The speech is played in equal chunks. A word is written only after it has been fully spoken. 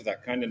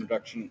That kind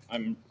introduction.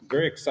 I'm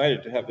very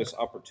excited to have this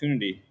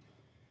opportunity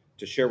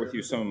to share with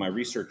you some of my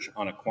research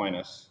on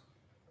Aquinas.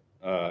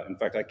 In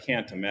fact, I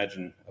can't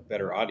imagine a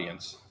better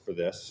audience for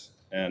this.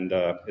 And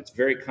it's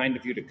very kind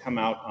of you to come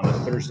out on a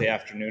Thursday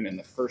afternoon in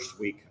the first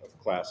week of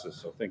classes.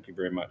 So thank you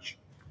very much.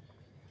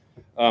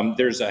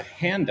 There's a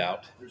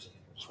handout.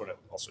 Just want to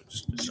also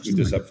just scoot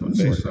this up from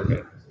the face.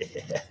 Okay.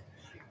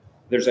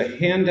 There's a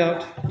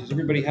handout. Does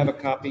everybody have a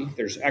copy?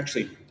 There's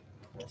actually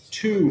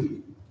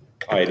two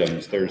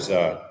items. There's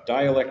a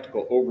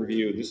dialectical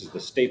overview. This is the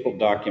stapled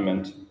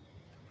document.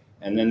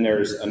 And then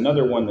there's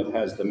another one that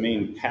has the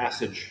main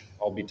passage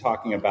I'll be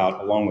talking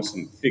about along with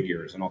some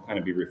figures, and I'll kind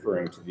of be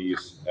referring to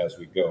these as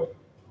we go.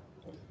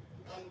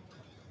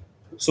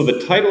 So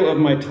the title of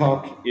my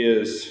talk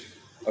is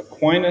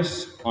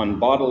Aquinas on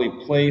Bodily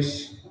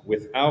Place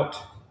Without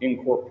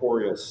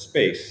Incorporeal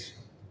Space.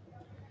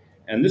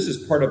 And this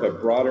is part of a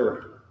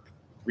broader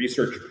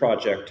research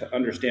project to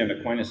understand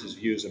Aquinas'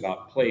 views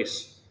about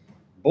place,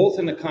 both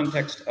in the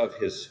context of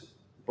his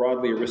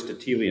broadly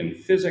Aristotelian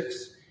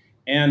physics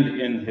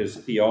and in his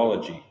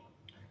theology.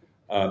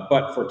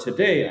 But for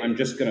today, I'm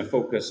just going to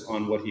focus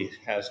on what he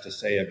has to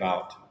say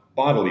about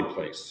bodily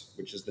place,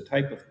 which is the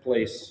type of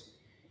place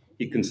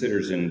he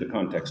considers in the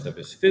context of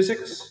his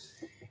physics.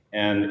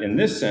 And in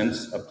this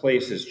sense, a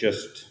place is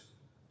just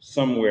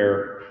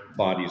somewhere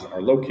bodies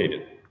are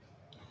located.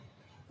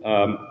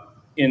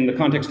 In the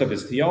context of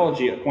his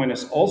theology,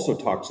 Aquinas also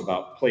talks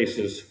about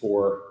places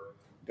for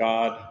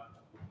God,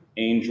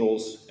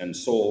 angels, and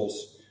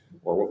souls,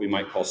 or what we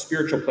might call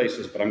spiritual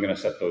places, but I'm going to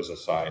set those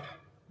aside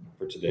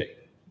for today.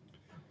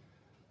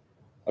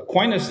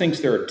 Aquinas thinks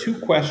there are two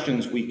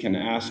questions we can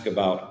ask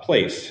about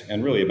place,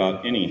 and really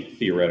about any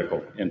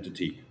theoretical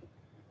entity.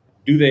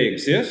 Do they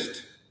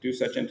exist? Do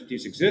such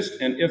entities exist?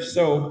 And if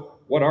so,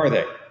 what are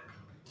they?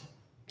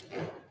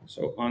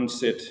 So,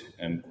 unsit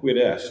and quid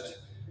est.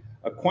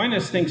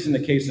 Aquinas thinks in the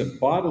case of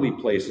bodily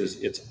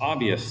places, it's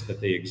obvious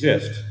that they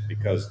exist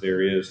because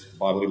there is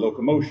bodily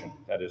locomotion,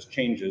 that is,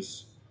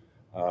 changes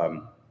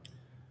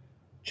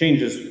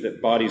that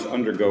bodies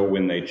undergo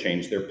when they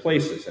change their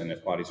places. And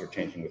if bodies are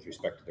changing with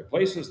respect to their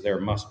places, there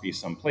must be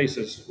some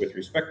places with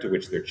respect to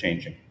which they're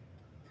changing.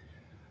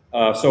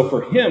 So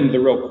for him, the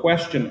real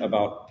question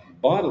about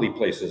bodily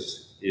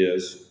places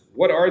is,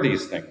 what are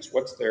these things?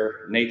 What's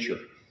their nature?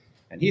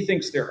 And he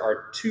thinks there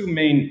are two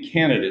main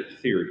candidate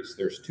theories.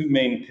 There's two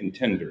main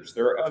contenders.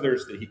 There are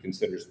others that he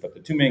considers, but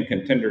the two main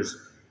contenders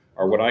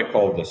are what I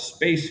call the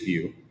space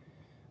view.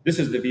 This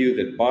is the view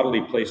that bodily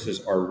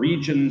places are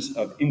regions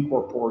of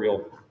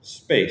incorporeal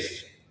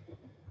space.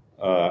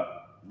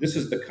 This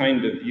is the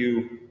kind of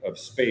view of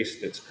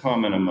space that's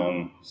common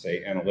among,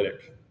 say,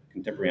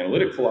 contemporary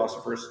analytic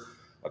philosophers.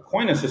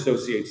 Aquinas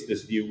associates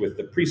this view with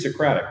the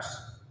pre-Socratics,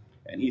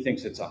 and he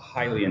thinks it's a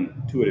highly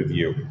intuitive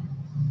view.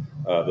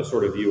 The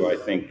sort of view I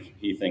think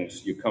he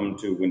thinks you come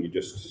to when you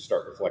just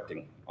start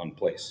reflecting on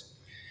place.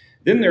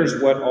 Then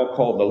there's what I'll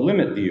call the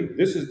limit view.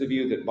 This is the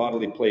view that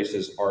bodily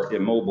places are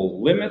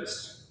immobile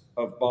limits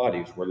of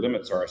bodies, where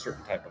limits are a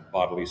certain type of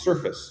bodily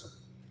surface.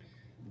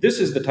 This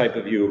is the type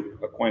of view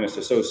Aquinas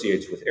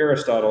associates with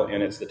Aristotle,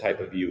 and it's the type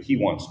of view he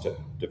wants to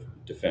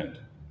defend.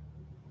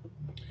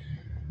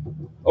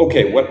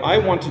 Okay, what I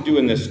want to do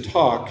in this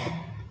talk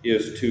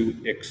is to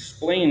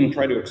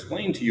try to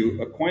explain to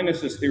you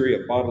Aquinas' theory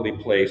of bodily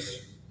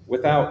place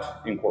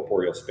without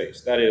incorporeal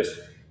space. That is,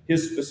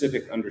 his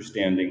specific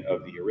understanding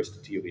of the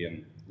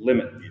Aristotelian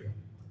limit view.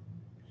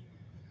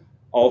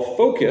 I'll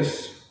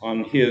focus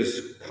on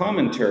his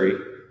commentary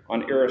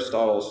on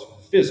Aristotle's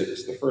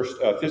physics, the first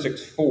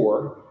Physics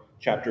 4,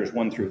 chapters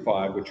 1 through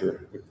 5,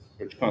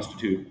 which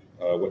constitute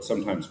what's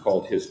sometimes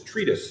called his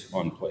treatise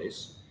on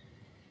place.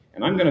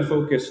 And I'm going to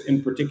focus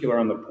in particular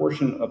on the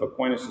portion of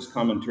Aquinas'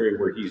 commentary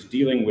where he's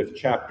dealing with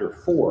chapter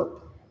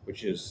 4,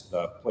 which is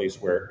the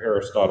place where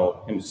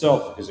Aristotle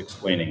himself is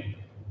explaining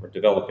or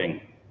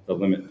developing the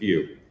limit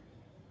view.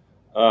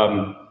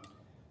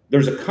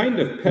 There's a kind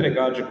of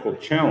pedagogical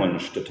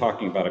challenge to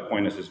talking about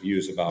Aquinas'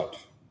 views about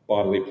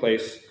bodily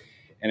place,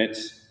 and it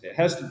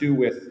has to do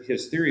with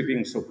his theory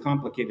being so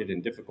complicated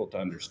and difficult to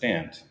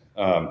understand.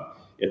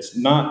 It's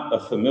not a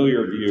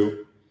familiar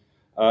view.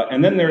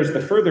 And then there's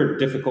the further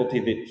difficulty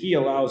that he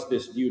allows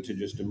this view to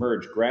just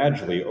emerge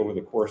gradually over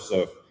the course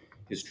of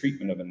his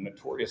treatment of a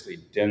notoriously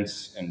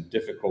dense and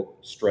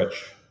difficult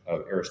stretch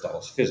of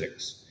Aristotle's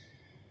physics.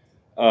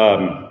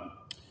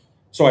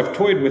 So I've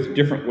toyed with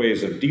different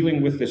ways of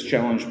dealing with this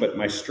challenge, but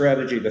the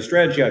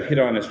strategy I've hit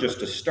on is just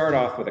to start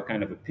off with a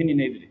kind of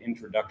opinionated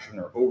introduction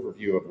or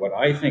overview of what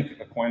I think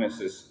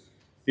Aquinas'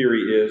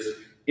 theory is,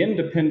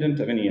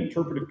 independent of any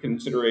interpretive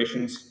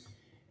considerations,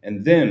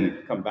 and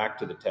then come back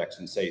to the text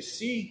and say,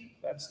 see,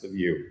 that's the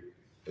view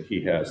that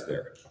he has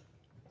there.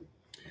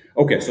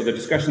 Okay, so the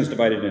discussion is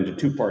divided into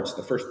two parts.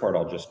 The first part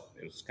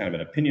it's kind of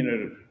an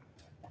opinionated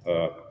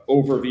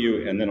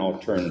overview, and then I'll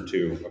turn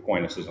to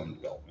Aquinas' own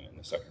development in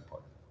the second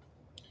part.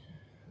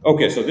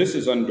 Okay, so this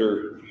is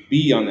under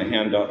B on the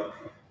handout.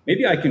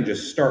 Maybe I can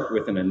just start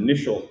with an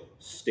initial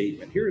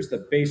statement. Here's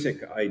the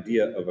basic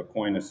idea of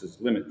Aquinas'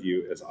 limit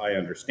view as I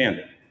understand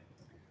it.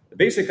 The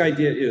basic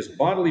idea is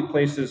bodily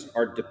places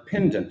are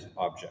dependent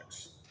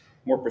objects.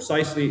 More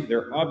precisely,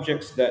 they're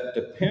objects that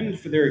depend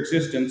for their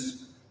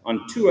existence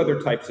on two other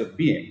types of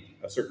being,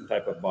 a certain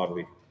type of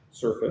bodily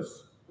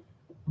surface,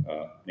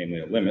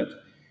 namely a limit,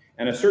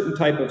 and a certain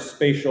type of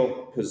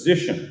spatial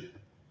position,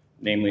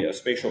 namely a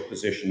spatial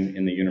position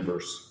in the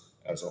universe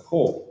as a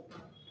whole.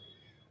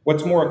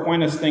 What's more,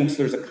 Aquinas thinks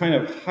there's a kind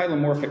of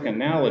hylomorphic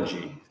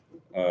analogy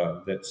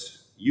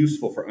that's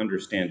useful for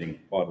understanding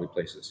bodily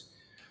places.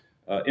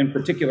 In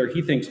particular,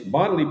 he thinks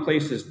bodily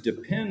places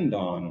depend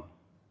on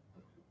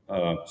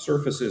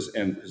surfaces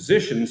and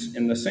positions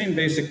in the same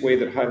basic way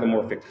that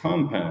hylomorphic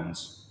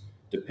compounds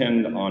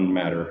depend on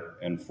matter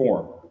and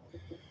form.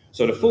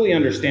 So to fully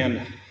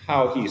understand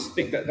how he's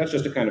thinking, that's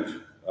just a kind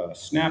of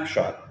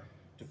snapshot.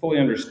 To fully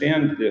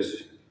understand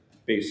this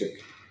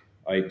basic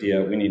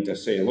idea, we need to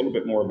say a little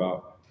bit more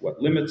about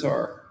what limits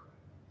are,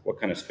 what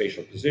kind of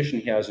spatial position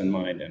he has in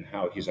mind, and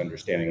how he's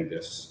understanding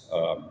this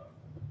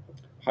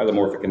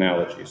hylomorphic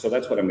analogy. So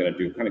that's what I'm going to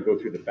do, kind of go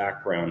through the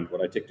background,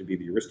 what I take to be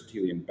the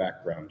Aristotelian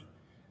background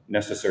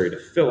necessary to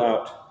fill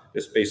out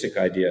this basic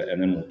idea, and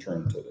then we'll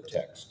turn to the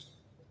text.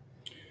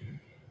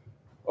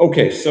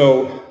 Okay,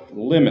 so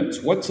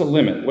limits. What's a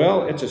limit?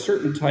 Well, it's a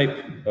certain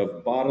type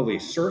of bodily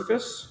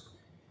surface.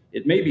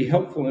 It may be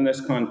helpful in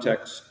this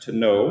context to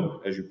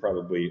know, as you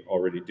probably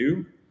already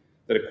do,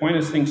 that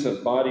Aquinas thinks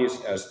of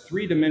bodies as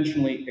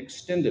three-dimensionally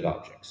extended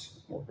objects.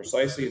 More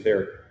precisely,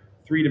 they're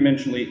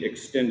three-dimensionally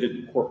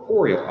extended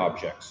corporeal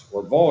objects,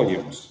 or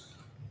volumes.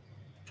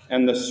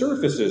 And the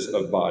surfaces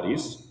of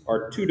bodies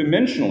are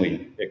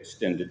two-dimensionally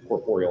extended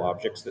corporeal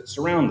objects that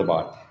surround the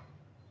body.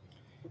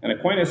 And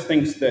Aquinas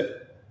thinks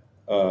that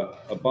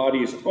a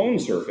body's own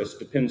surface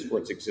depends for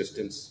its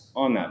existence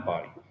on that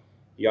body.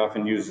 He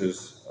often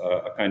uses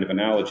a kind of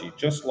analogy.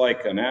 Just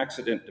like an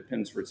accident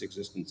depends for its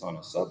existence on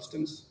a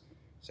substance,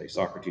 say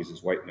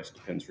Socrates' whiteness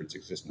depends for its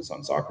existence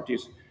on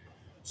Socrates,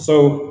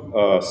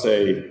 so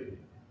say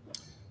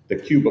the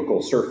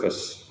cubical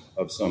surface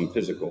of some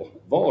physical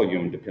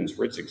volume depends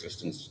for its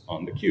existence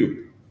on the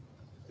cube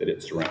that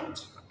it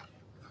surrounds.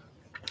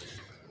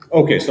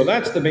 Okay, so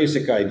that's the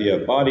basic idea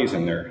of bodies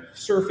and their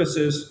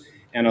surfaces,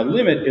 and a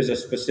limit is a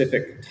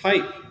specific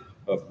type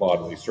of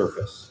bodily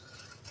surface.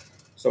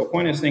 So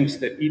Aquinas thinks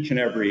that each and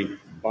every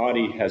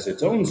body has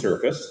its own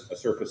surface, a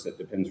surface that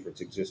depends for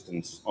its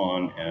existence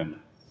on and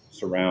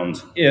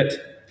surrounds it.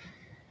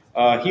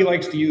 He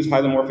likes to use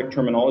hylomorphic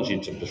terminology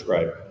to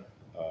describe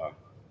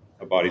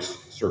a body's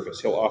surface.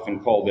 He'll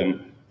often call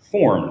them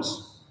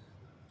forms.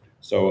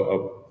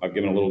 So I've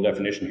given a little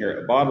definition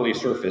here. A bodily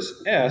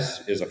surface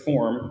S is a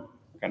form,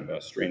 kind of a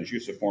strange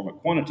use of form, a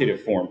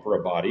quantitative form for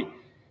a body,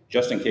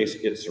 just in case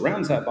it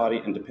surrounds that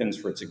body and depends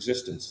for its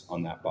existence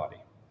on that body.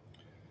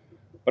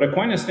 But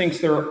Aquinas thinks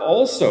there are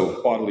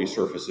also bodily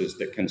surfaces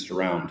that can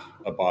surround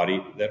a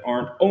body that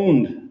aren't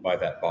owned by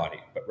that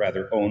body, but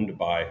rather owned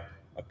by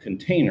a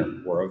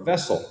container or a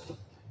vessel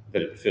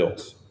that it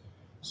fills.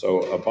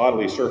 So a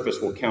bodily surface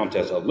will count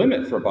as a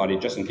limit for a body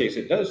just in case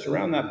it does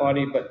surround that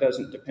body, but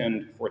doesn't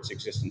depend for its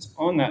existence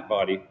on that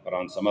body, but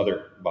on some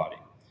other body.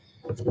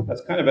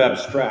 That's kind of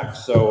abstract,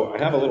 so I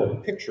have a little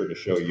picture to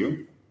show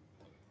you.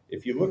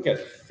 If you look at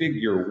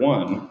figure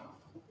 1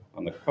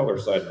 on the color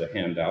side of the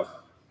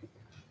handout,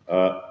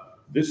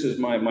 this is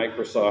my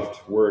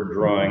Microsoft Word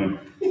drawing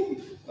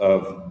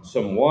of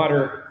some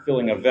water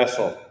filling a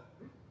vessel,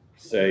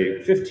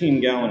 say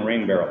 15-gallon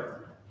rain barrel.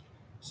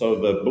 So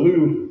the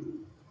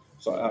blue,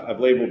 so I've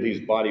labeled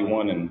these body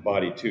 1 and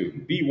body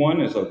 2.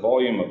 B1 is a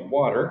volume of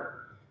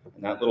water,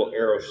 and that little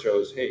arrow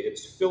shows, hey,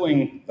 it's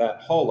filling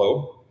that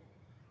hollow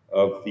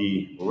of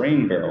the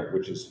rain barrel,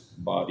 which is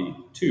body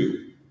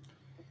 2.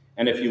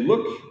 And if you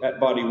look at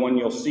body 1,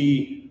 you'll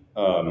see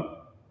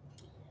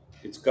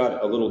it's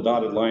got a little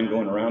dotted line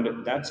going around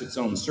it. That's its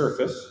own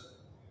surface.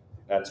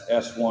 That's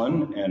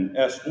S1, and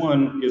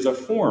S1 is a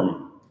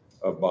form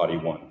of body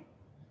 1.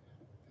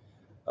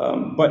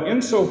 But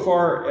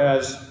insofar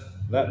as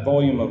that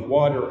volume of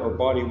water or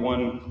body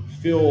 1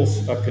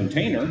 fills a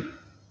container,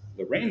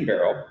 the rain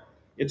barrel,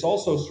 it's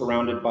also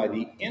surrounded by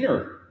the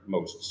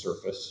innermost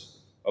surface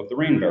of the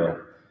rain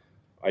barrel.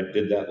 I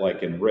did that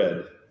like in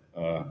red.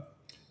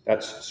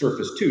 That's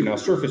surface 2. Now,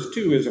 surface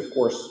 2 is, of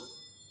course,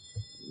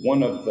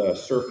 one of the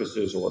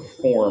surfaces or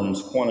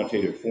forms,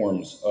 quantitative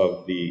forms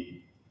of the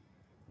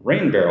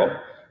rain barrel,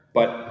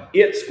 but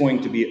it's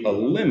going to be a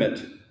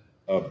limit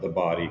of the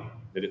body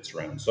that it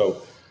surrounds.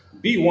 So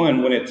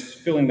B1, when it's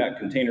filling that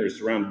container, is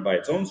surrounded by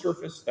its own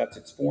surface. That's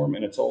its form,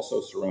 and it's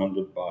also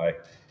surrounded by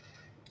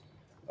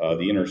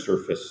the inner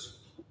surface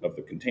of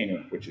the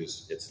container, which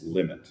is its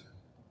limit.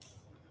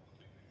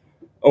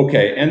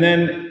 Okay, and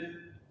then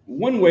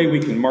one way we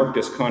can mark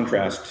this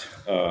contrast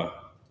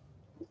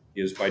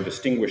is by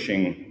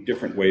distinguishing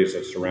different ways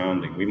of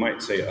surrounding. We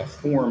might say a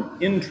form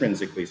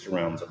intrinsically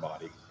surrounds a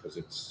body because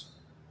it's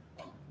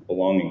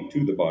belonging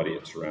to the body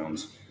it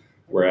surrounds,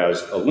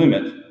 whereas a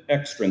limit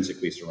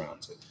extrinsically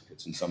surrounds it.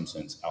 It's in some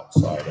sense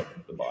outside of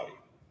the body.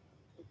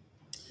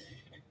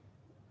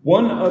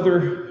 One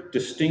other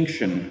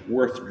distinction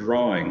worth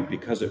drawing,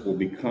 because it will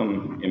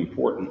become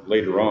important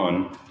later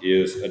on,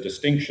 is a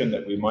distinction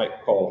that we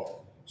might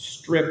call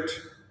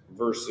strict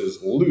versus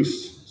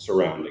loose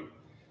surrounding.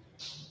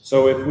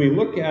 So if we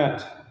look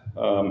at,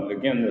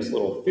 again, this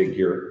little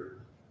figure,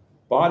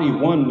 body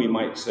 1, we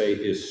might say,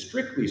 is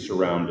strictly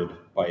surrounded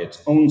by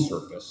its own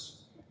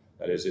surface.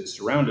 That is, it's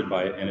surrounded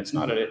by it, and it's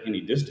not at any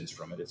distance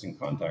from it, it's in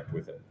contact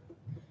with it.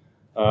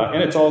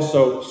 And it's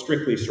also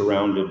strictly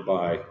surrounded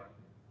by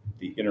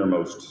the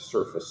innermost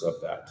surface of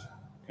that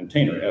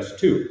container,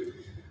 S2.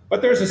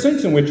 But there's a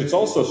sense in which it's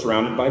also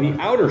surrounded by the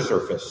outer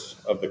surface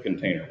of the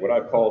container, what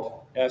I've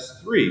called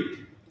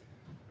S3.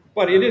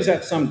 But it is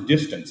at some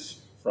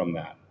distance from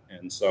that.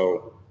 And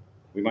so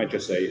we might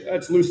just say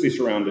it's loosely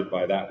surrounded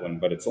by that one,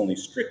 but it's only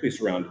strictly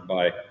surrounded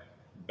by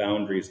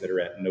boundaries that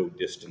are at no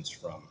distance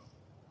from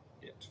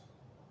it.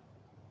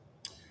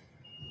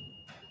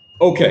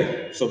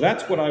 Okay, so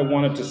that's what I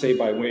wanted to say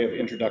by way of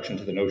introduction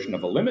to the notion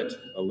of a limit.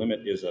 A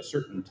limit is a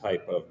certain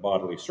type of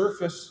bodily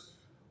surface,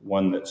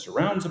 one that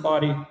surrounds a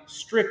body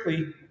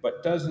strictly,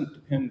 but doesn't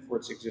depend for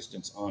its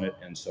existence on it,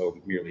 and so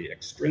merely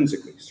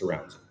extrinsically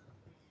surrounds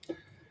it.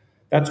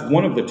 That's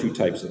one of the two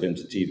types of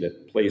entity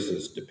that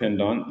places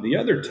depend on. The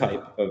other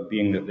type of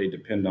being that they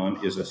depend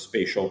on is a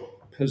spatial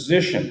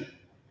position.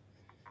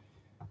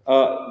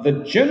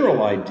 The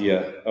general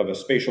idea of a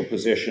spatial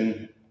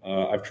position,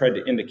 I've tried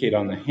to indicate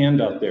on the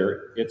handout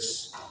there.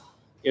 It's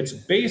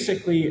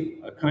basically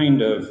a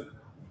kind of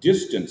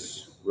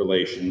distance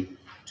relation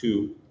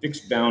to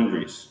fixed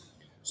boundaries.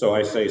 So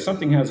I say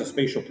something has a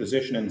spatial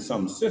position in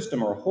some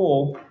system or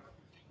whole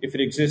if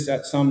it exists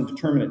at some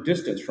determinate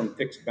distance from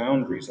fixed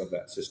boundaries of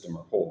that system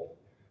or whole.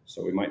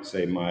 So we might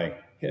say my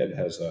head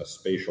has a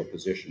spatial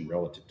position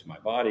relative to my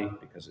body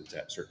because it's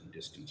at certain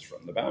distance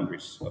from the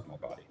boundaries of my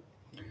body.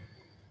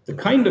 The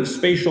kind of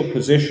spatial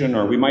position,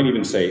 or we might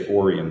even say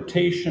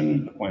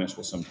orientation, Aquinas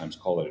will sometimes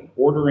call it an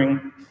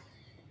ordering,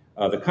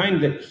 the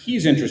kind that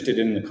he's interested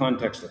in the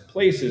context of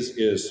places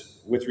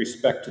is with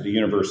respect to the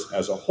universe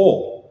as a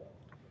whole.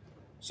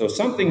 So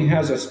something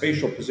has a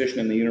spatial position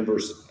in the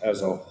universe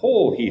as a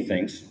whole, he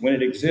thinks, when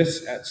it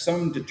exists at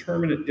some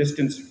determinate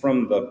distance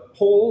from the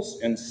poles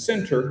and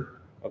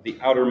center of the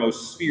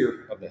outermost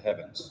sphere of the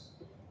heavens.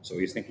 So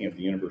he's thinking of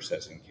the universe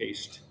as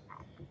encased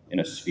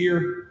in a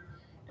sphere,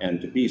 and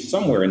to be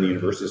somewhere in the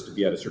universe is to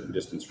be at a certain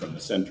distance from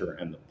the center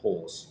and the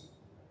poles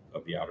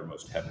of the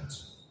outermost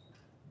heavens.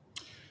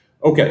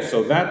 Okay,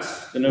 so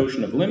that's the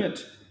notion of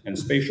limit and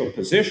spatial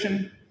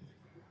position.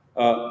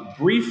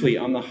 Briefly,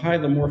 on the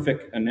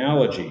hylomorphic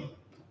analogy,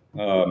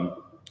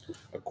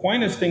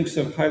 Aquinas thinks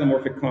of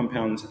hylomorphic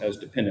compounds as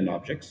dependent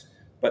objects,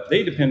 but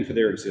they depend for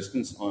their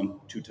existence on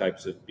two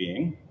types of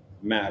being,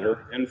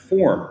 matter and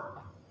form,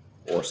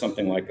 or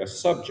something like a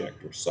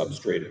subject or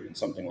substratum, and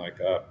something like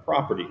a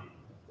property,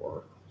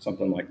 or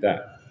something like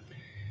that.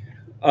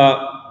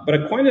 But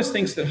Aquinas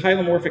thinks that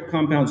hylomorphic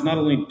compounds not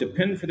only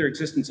depend for their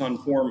existence on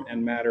form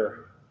and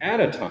matter at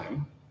a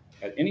time,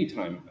 at any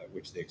time at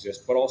which they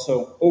exist, but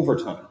also over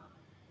time.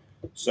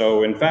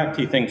 So in fact,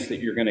 he thinks that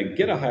you're going to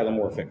get a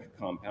hylomorphic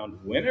compound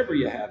whenever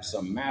you have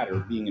some matter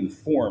being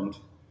informed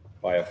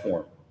by a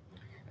form.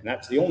 And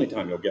that's the only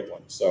time you'll get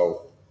one.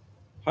 So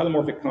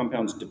hylomorphic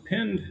compounds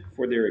depend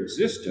for their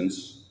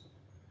existence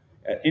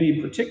at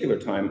any particular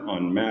time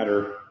on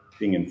matter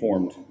being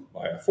informed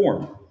by a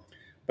form.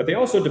 But they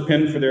also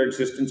depend for their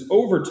existence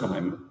over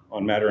time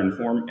on matter and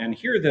form, and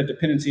here the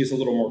dependency is a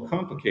little more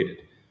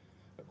complicated.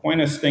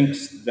 Aquinas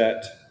thinks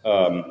that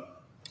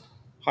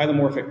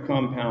hylomorphic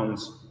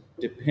compounds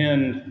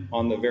depend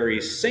on the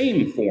very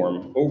same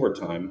form over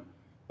time,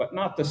 but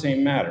not the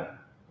same matter.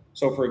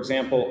 So for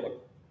example,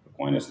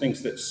 Aquinas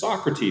thinks that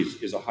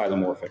Socrates is a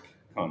hylomorphic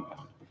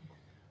compound,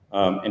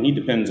 and he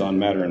depends on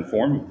matter and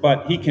form,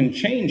 but he can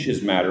change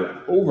his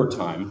matter over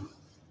time,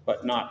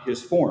 but not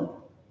his form.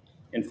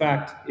 In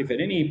fact, if at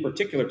any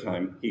particular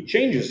time he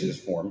changes his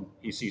form,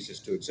 he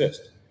ceases to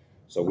exist.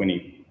 So when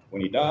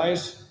he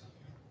dies,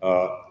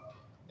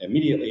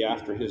 immediately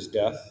after his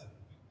death,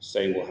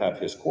 say we'll have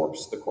his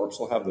corpse. The corpse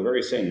will have the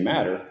very same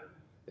matter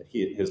that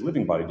his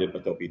living body did,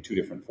 but there'll be two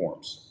different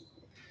forms.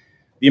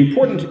 The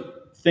important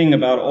thing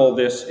about all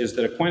this is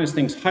that Aquinas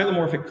thinks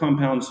hylomorphic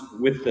compounds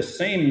with the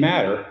same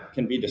matter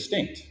can be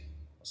distinct.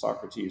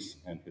 Socrates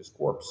and his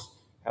corpse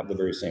have the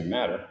very same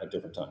matter at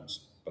different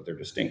times, but they're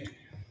distinct.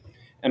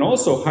 And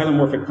also,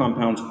 hylomorphic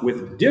compounds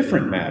with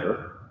different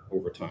matter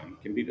over time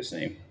can be the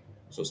same.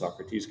 So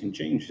Socrates can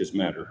change his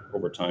matter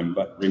over time,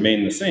 but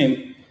remain the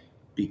same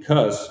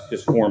because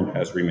his form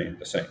has remained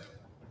the same.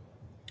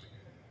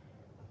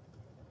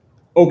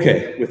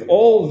 Okay, with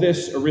all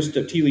this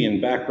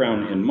Aristotelian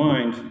background in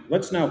mind,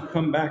 let's now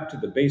come back to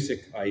the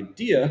basic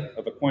idea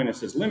of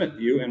Aquinas' limit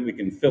view, and we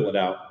can fill it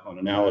out on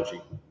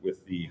analogy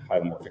with the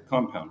hylomorphic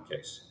compound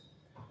case.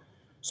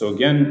 So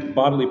again,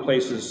 bodily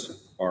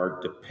places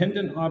are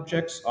dependent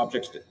objects.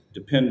 Objects that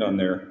depend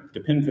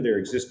for their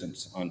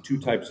existence on two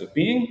types of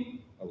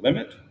being, a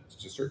limit,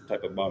 it's a certain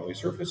type of bodily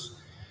surface,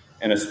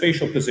 and a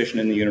spatial position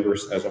in the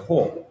universe as a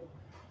whole.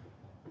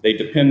 They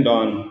depend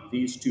on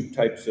these two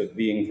types of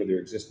being for their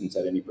existence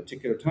at any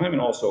particular time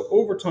and also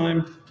over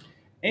time.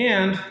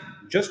 And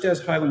just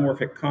as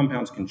hilomorphic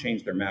compounds can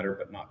change their matter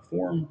but not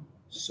form,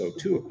 so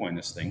too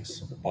Aquinas thinks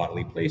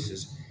bodily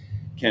places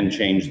can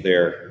change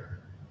their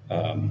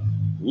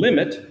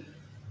limit,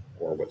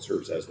 or what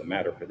serves as the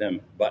matter for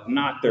them, but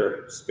not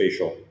their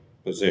spatial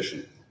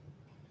position.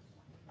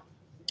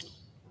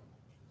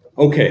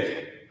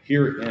 Okay,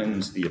 here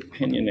ends the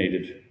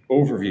opinionated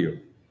overview.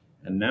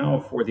 And now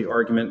for the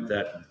argument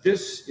that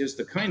this is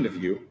the kind of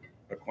view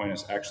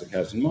Aquinas actually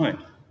has in mind.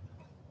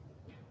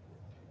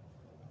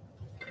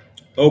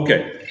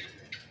 Okay,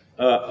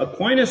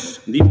 Aquinas,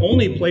 the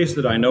only place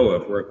that I know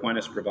of where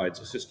Aquinas provides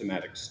a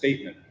systematic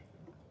statement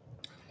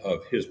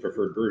of his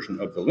preferred version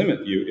of the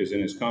limit view is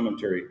in his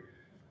commentary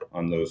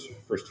on those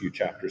first few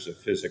chapters of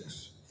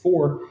Physics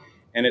 4,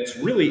 and it's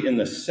really in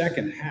the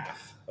second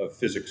half of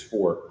Physics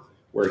 4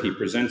 where he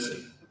presents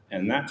it.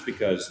 And that's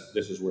because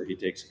this is where he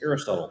takes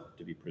Aristotle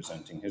to be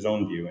presenting his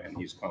own view, and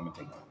he's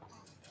commenting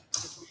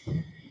on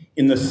it.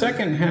 In the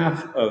second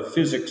half of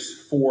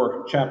Physics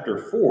 4, chapter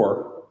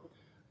 4,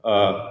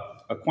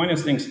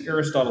 Aquinas thinks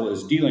Aristotle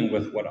is dealing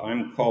with what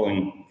I'm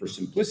calling, for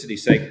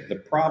simplicity's sake, the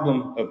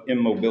problem of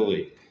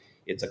immobility.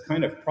 It's a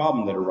kind of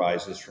problem that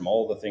arises from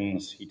all the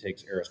things he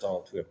takes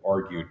Aristotle to have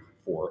argued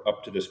for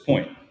up to this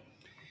point.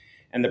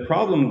 And the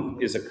problem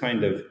is a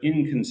kind of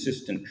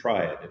inconsistent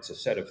triad. It's a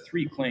set of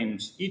three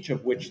claims, each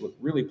of which look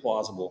really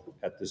plausible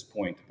at this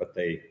point, but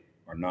they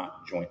are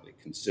not jointly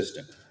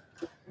consistent.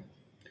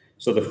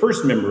 So the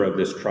first member of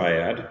this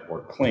triad, or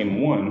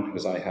claim 1,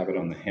 as I have it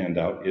on the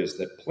handout, is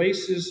that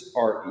places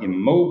are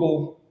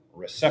immobile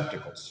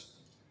receptacles.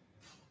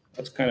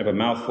 That's kind of a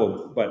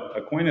mouthful, but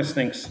Aquinas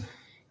thinks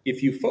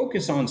if you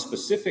focus on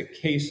specific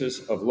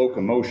cases of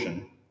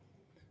locomotion,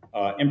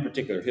 in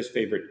particular, his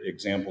favorite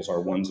examples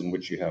are ones in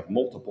which you have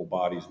multiple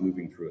bodies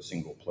moving through a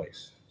single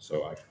place.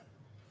 So I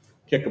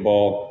kick a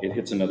ball, it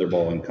hits another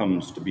ball and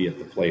comes to be at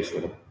the place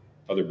where the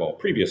other ball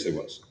previously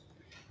was.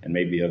 And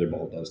maybe the other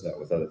ball does that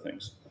with other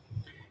things.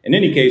 In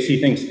any case,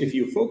 he thinks if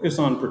you focus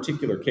on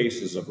particular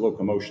cases of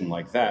locomotion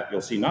like that,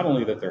 you'll see not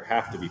only that there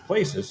have to be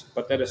places,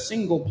 but that a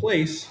single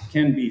place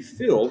can be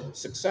filled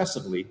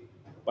successively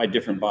by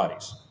different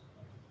bodies.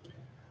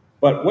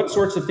 But what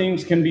sorts of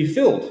things can be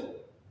filled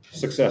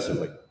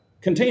successively?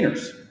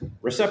 Containers,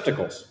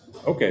 receptacles.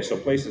 Okay, so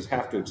places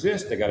have to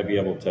exist. They got to be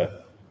able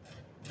to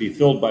be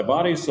filled by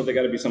bodies, so they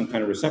got to be some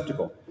kind of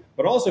receptacle.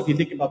 But also, if you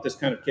think about this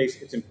kind of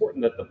case, it's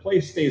important that the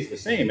place stays the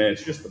same, and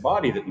it's just the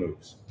body that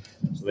moves.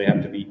 So they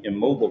have to be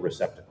immobile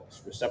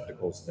receptacles,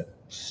 receptacles that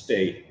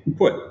stay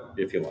put,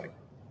 if you like.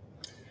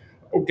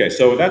 Okay,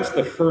 so that's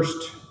the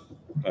first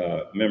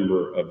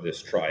member of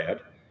this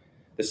triad.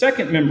 The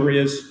second member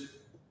is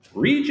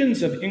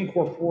regions of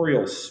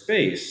incorporeal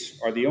space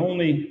are the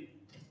only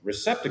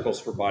receptacles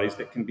for bodies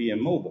that can be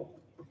immobile.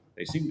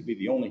 They seem to be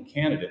the only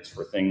candidates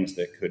for things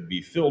that could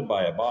be filled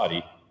by a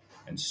body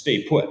and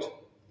stay put.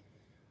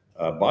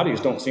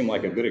 Bodies don't seem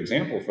like a good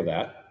example for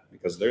that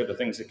because they're the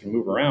things that can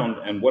move around,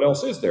 and what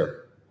else is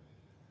there?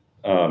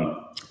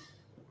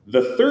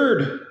 The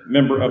third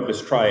member of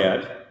this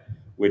triad,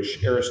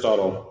 which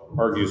Aristotle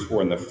argues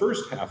for in the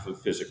first half of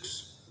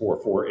Physics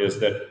 4.4, is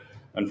that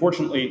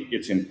unfortunately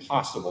it's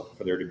impossible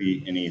for there to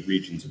be any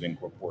regions of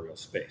incorporeal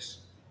space.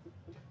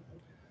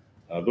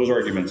 Those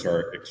arguments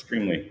are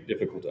extremely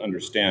difficult to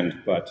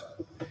understand,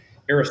 but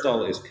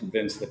Aristotle is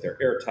convinced that they're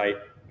airtight.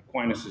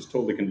 Aquinas is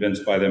totally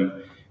convinced by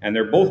them, and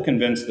they're both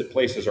convinced that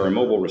places are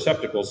immobile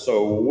receptacles,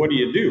 so what do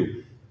you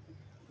do?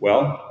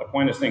 Well,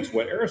 Aquinas thinks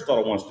what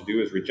Aristotle wants to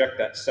do is reject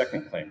that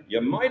second claim.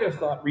 You might have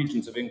thought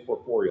regions of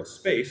incorporeal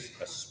space,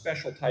 a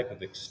special type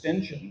of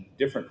extension,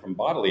 different from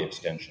bodily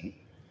extension,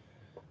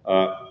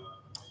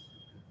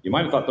 you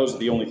might have thought those are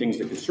the only things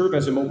that could serve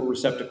as immobile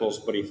receptacles,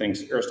 but he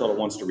thinks Aristotle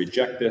wants to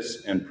reject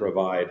this and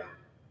provide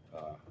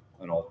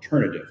an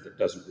alternative that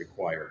doesn't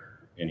require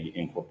any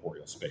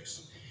incorporeal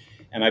space.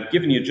 And I've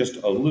given you just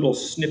a little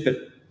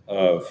snippet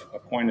of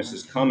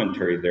Aquinas'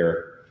 commentary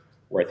there,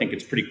 where I think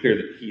it's pretty clear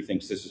that he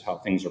thinks this is how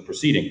things are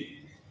proceeding.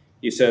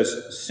 He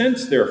says,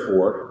 since,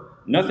 therefore,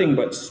 nothing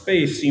but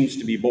space seems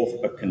to be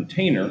both a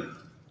container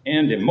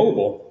and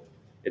immobile,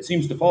 it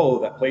seems to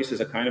follow that place is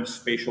a kind of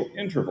spatial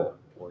interval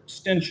or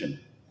extension,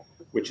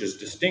 which is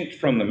distinct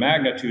from the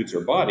magnitudes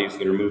or bodies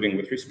that are moving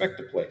with respect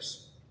to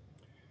place.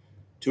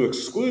 To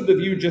exclude the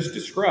view just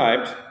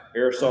described,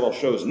 Aristotle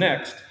shows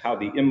next how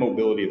the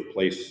immobility of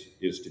place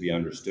is to be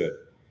understood.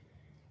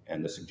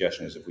 And the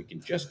suggestion is if we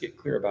can just get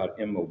clear about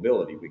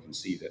immobility, we can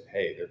see that,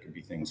 hey, there can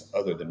be things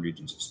other than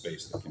regions of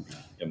space that can be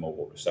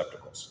immobile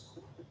receptacles.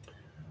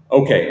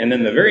 Okay, and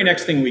then the very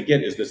next thing we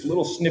get is this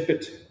little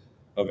snippet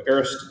of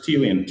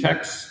Aristotelian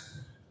text.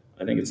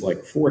 I think it's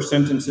like 4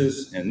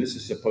 sentences, and this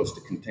is supposed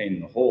to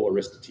contain the whole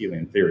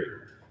Aristotelian theory.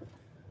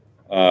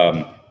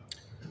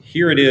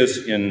 Here it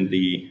is in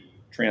the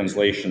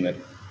translation that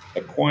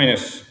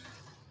Aquinas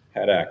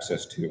had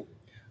access to.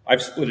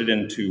 I've split it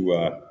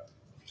into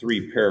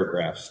 3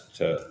 paragraphs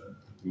to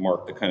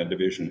mark the kind of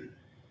division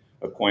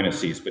Aquinas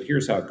sees, but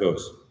here's how it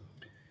goes.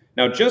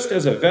 Now, just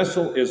as a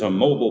vessel is a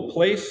mobile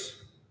place,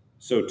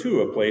 so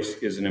too a place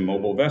is an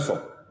immobile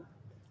vessel.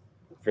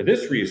 For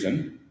this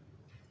reason,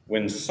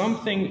 when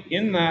something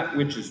in that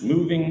which is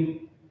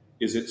moving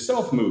is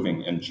itself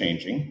moving and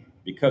changing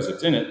because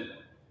it's in it,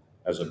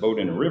 as a boat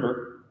in a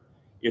river,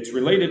 it's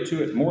related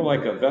to it more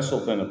like a vessel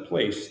than a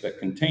place that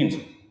contains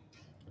it.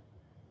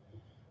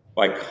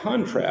 By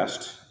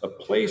contrast, a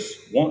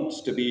place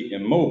wants to be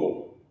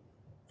immobile.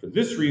 For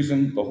this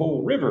reason, the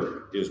whole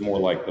river is more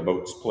like the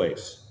boat's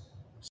place,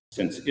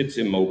 since it's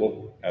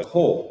immobile as a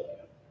whole.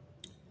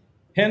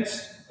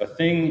 Hence, a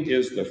thing's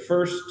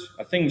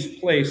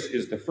place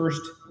is the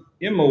first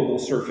immobile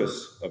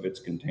surface of its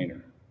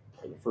container,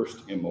 or the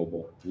first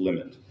immobile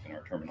limit in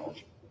our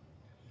terminology.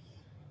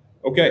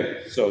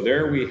 Okay, so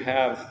there we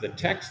have the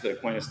text that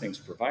Aquinas thinks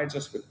provides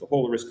us with the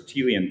whole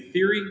Aristotelian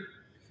theory.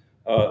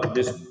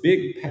 This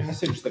big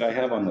passage that I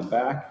have on the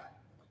back,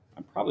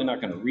 I'm probably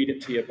not going to read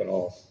it to you, but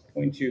I'll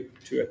point you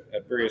to it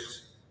at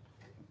various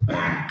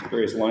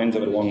lines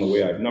of it along the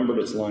way. I've numbered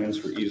its lines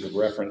for ease of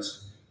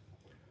reference.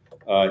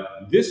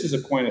 This is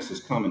Aquinas'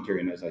 commentary,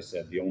 and as I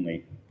said, the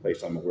only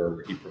place I'm aware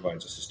where he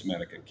provides a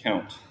systematic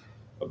account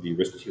of the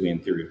Aristotelian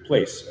theory of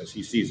place as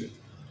he sees it.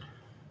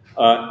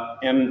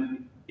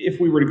 And if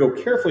we were to go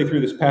carefully through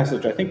this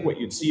passage, I think what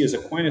you'd see is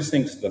Aquinas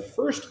thinks the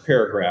first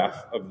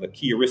paragraph of the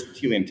key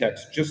Aristotelian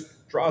text just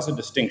draws a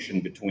distinction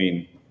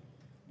between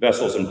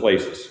vessels and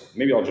places.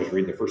 Maybe I'll just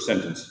read the first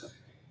sentence.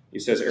 He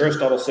says,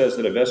 Aristotle says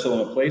that a vessel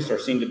and a place are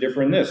seen to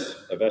differ in this.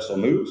 A vessel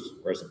moves,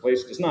 whereas a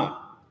place does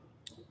not.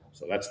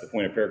 So that's the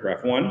point of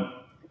paragraph 1.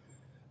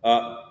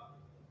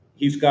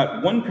 He's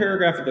got one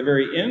paragraph at the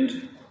very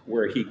end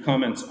where he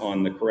comments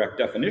on the correct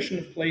definition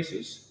of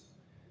places.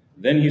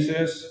 Then he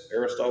says,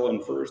 Aristotle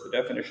infers the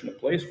definition of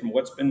place from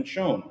what's been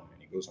shown. And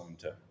he goes on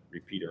to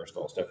repeat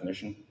Aristotle's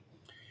definition.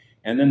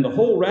 And then the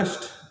whole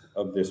rest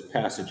of this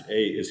passage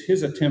A is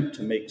his attempt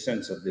to make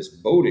sense of this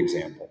boat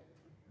example,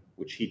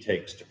 which he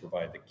takes to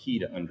provide the key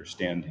to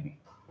understanding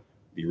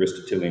the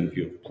Aristotelian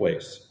view of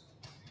place.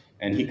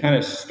 And he kind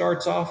of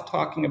starts off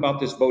talking about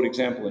this boat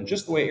example in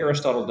just the way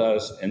Aristotle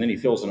does, and then he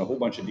fills in a whole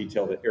bunch of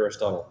detail that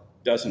Aristotle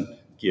doesn't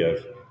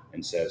give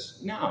and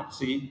says, now,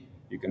 see,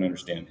 you can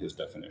understand his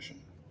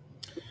definition.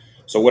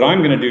 So what I'm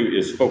going to do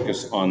is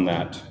focus on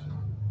that,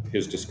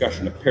 his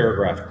discussion of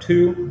paragraph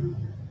 2.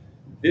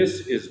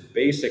 This is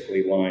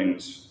basically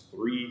lines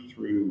 3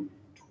 through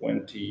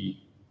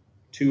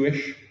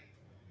 22-ish.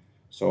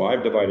 So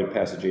I've divided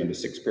passage A into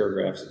 6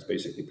 paragraphs. It's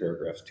basically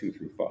paragraphs 2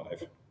 through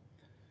 5.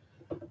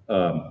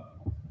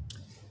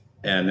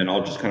 And then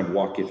I'll just kind of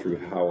walk you through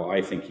how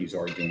I think he's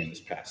arguing in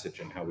this passage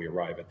and how we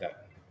arrive at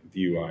that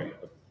view I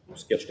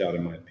sketched out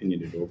in my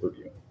opinionated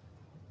overview.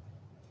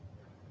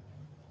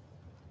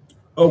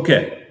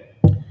 Okay,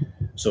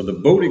 so the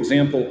boat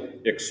example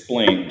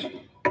explained.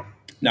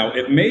 Now,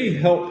 it may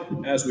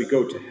help as we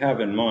go to have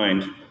in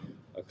mind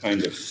a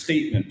kind of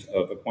statement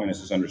of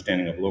Aquinas'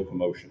 understanding of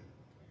locomotion.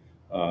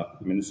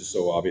 This is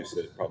so obvious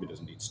that it probably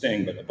doesn't need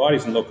staying, but a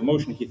body's in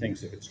locomotion, he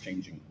thinks if it's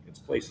changing its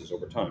places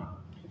over time.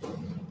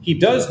 He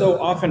does,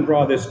 though, often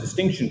draw this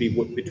distinction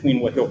between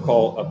what he'll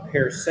call a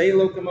per se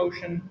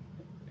locomotion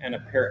and a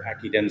per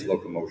accidens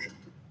locomotion.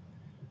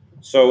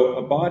 So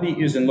a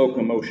body is in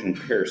locomotion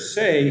per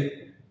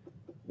se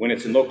when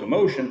it's in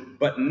locomotion,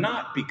 but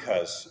not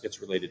because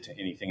it's related to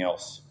anything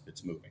else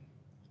that's moving.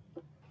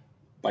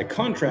 By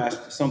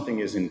contrast, something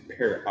is in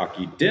per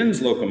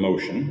accidens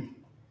locomotion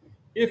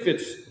if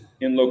it's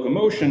in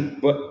locomotion,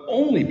 but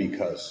only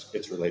because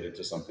it's related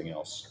to something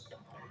else.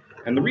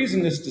 And the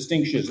reason this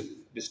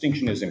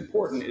distinction is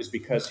important is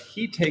because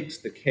he takes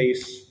the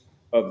case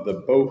of the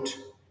boat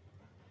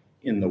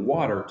in the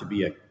water to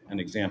be an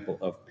example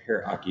of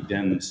per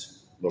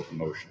accidens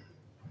locomotion.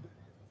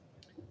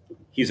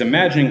 He's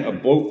imagining a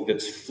boat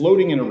that's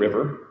floating in a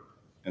river,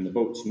 and the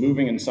boat's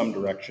moving in some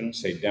direction,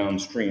 say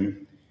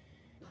downstream,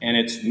 and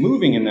it's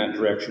moving in that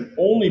direction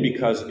only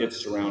because it's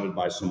surrounded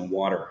by some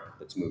water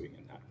that's moving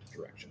in that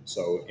direction.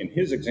 So in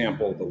his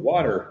example, the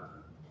water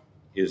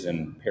is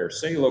in per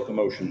se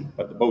locomotion,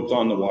 but the boat's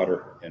on the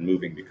water and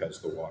moving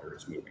because the water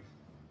is moving.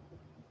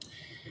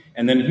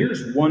 And then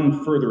here's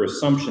one further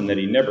assumption that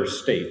he never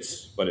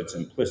states, but it's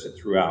implicit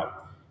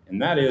throughout,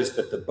 and that is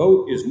that the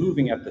boat is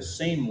moving at the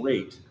same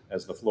rate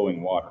as the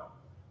flowing water.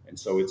 And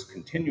so it's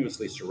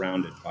continuously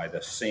surrounded by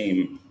the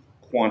same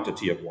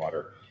quantity of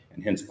water,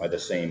 and hence by the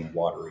same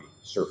watery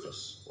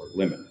surface or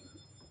limit.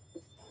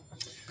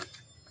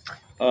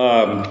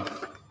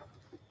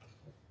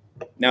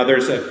 Now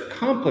there's a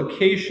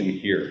complication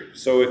here.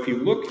 So if you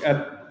look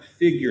at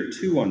figure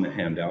 2 on the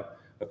handout,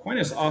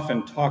 Aquinas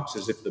often talks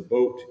as if the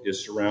boat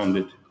is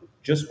surrounded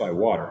just by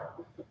water,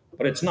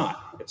 but it's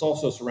not. It's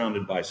also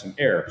surrounded by some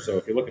air. So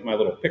if you look at my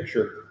little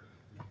picture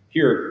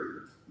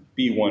here,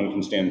 B1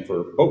 can stand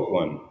for boat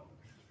 1.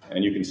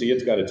 And you can see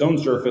it's got its own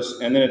surface,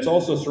 and then it's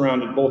also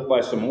surrounded both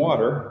by some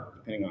water,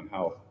 depending on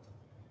how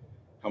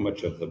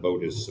much of the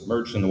boat is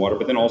submerged in the water,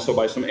 but then also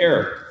by some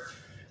air.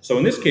 So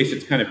in this case,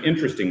 it's kind of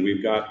interesting.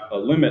 We've got a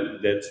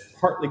limit that's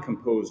partly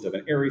composed of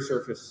an airy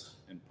surface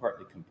and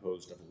partly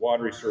composed of a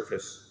watery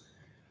surface.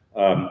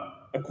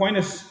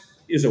 Aquinas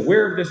is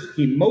aware of this.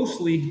 He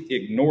mostly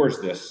ignores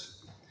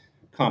this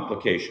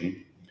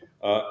complication.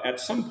 At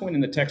some point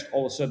in the text,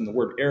 all of a sudden the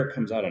word air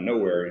comes out of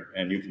nowhere,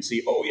 and you can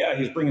see, oh yeah,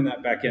 he's bringing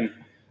that back in.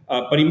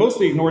 But he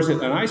mostly ignores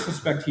it, and I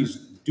suspect he's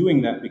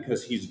doing that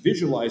because he's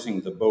visualizing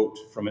the boat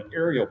from an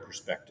aerial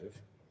perspective,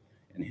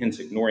 and hence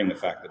ignoring the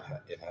fact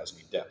that it has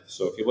any depth.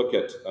 So if you look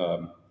at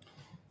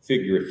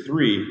figure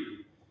 3,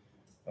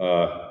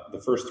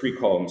 the first 3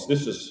 columns,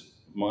 this is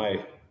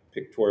my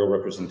pictorial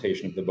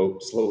representation of the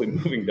boat slowly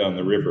moving down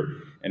the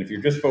river. And if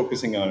you're just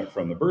focusing on it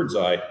from the bird's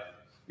eye,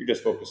 you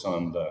just focus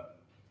on the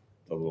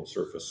little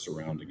surface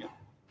surrounding it.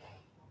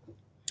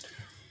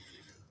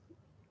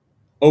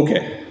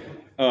 Okay,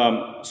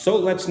 so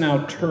let's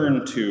now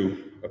turn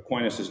to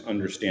Aquinas'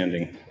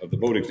 understanding of the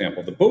boat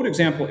example. The boat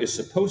example is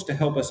supposed to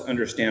help us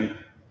understand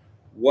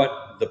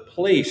what the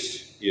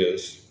place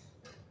is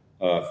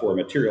for a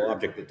material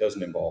object that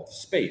doesn't involve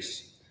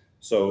space.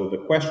 So the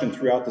question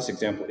throughout this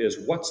example is,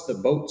 what's the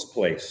boat's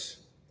place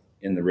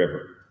in the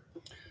river?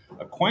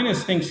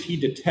 Aquinas thinks he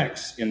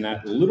detects in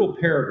that little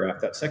paragraph,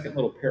 that second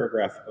little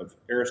paragraph of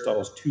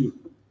Aristotle's key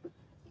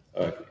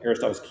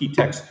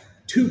text,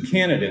 2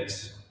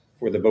 candidates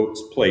for the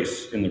boat's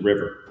place in the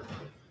river.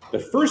 The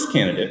first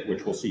candidate,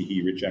 which we'll see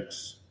he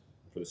rejects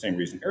for the same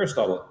reason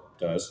Aristotle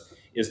does,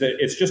 is that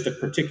it's just a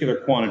particular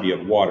quantity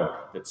of water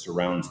that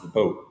surrounds the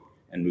boat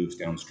and moves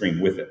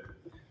downstream with it.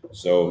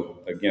 So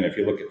again, if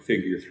you look at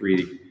figure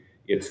 3,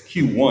 it's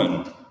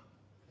Q1.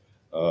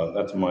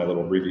 That's my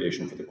little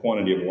abbreviation for the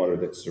quantity of water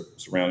that's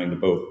surrounding the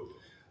boat.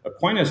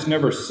 Aquinas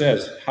never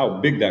says how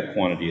big that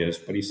quantity is,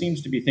 but he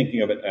seems to be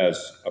thinking of it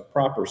as a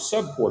proper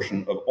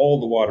subportion of all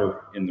the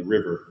water in the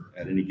river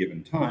at any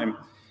given time,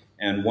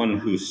 and one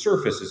whose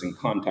surface is in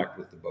contact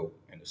with the boat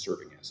and is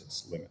serving as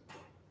its limit.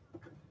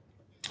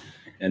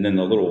 And then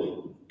the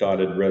little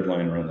dotted red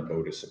line around the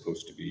boat is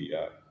supposed to be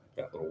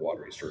that little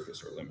watery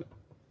surface or limit.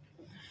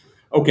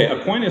 Okay,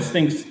 Aquinas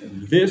thinks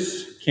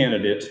this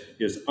candidate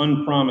is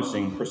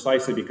unpromising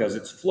precisely because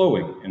it's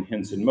flowing and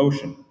hence in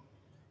motion.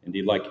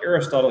 Indeed, like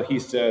Aristotle, he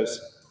says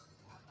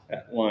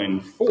at line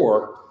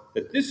 4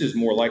 that this is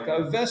more like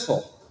a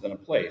vessel than a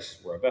place,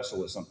 where a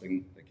vessel is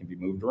something that can be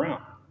moved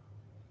around.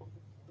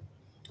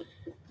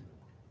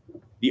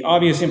 The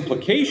obvious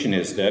implication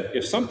is that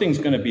if something's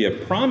going to be a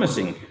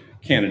promising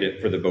candidate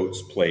for the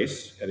boat's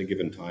place at a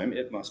given time,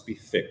 it must be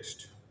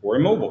fixed or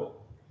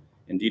immobile.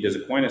 Indeed, as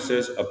Aquinas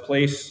says, a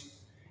place,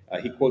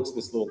 he quotes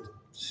this little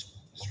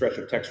stretch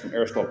of text from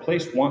Aristotle,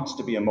 place wants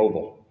to be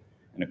immobile.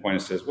 And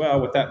Aquinas says,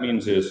 well, what that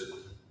means is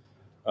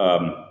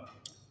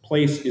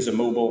place is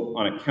immobile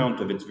on account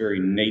of its very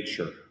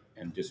nature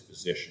and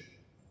disposition,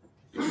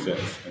 he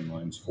says in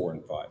lines 4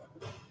 and 5.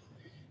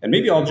 And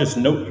maybe I'll just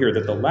note here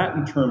that the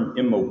Latin term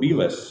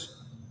immobilis,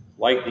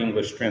 like the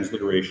English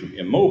transliteration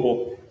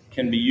immobile,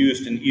 can be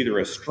used in either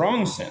a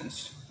strong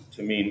sense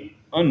to mean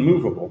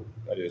unmovable,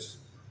 that is,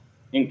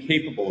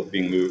 incapable of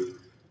being moved,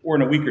 or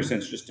in a weaker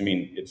sense just to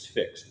mean it's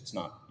fixed, it's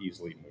not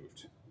easily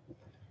moved.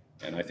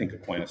 And I think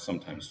Aquinas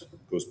sometimes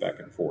goes back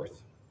and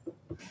forth.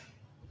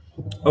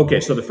 Okay,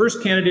 so the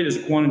first candidate is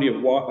a quantity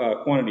of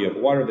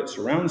water that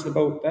surrounds the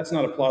boat. That's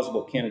not a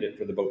plausible candidate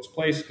for the boat's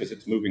place because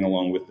it's moving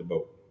along with the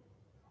boat.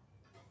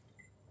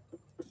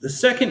 The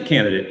second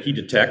candidate he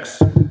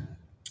detects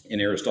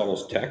in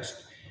Aristotle's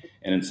text,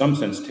 and in some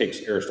sense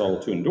takes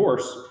Aristotle to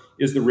endorse,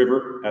 is the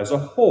river as a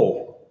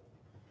whole.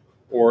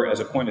 Or as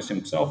Aquinas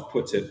himself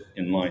puts it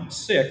in line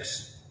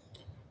 6,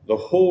 the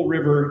whole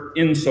river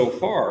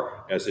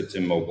insofar as it's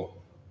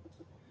immobile.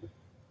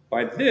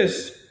 By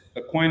this,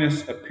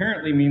 Aquinas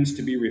apparently means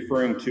to be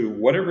referring to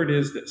whatever it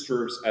is that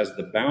serves as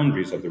the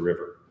boundaries of the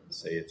river,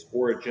 say its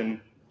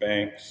origin,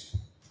 banks,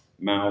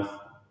 mouth.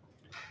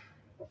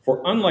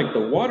 For unlike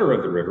the water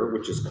of the river,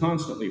 which is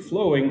constantly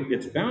flowing,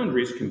 its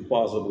boundaries can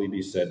plausibly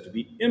be said to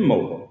be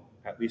immobile,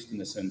 at least in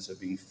the sense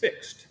of being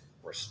fixed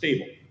or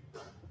stable.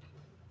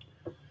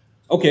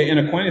 Okay, and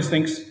Aquinas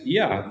thinks,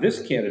 yeah,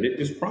 this candidate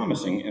is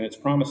promising, and it's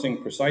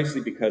promising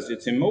precisely because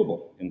it's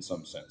immobile in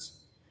some sense.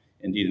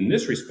 Indeed, in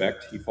this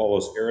respect, he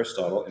follows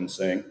Aristotle in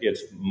saying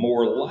it's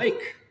more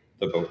like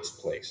the boat's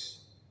place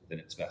than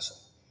its vessel.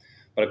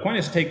 But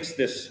Aquinas takes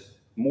this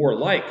more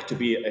like to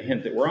be a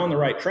hint that we're on the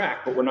right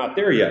track, but we're not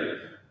there yet.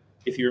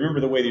 If you remember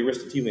the way the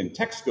Aristotelian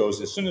text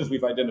goes, as soon as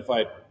we've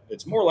identified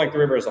it's more like the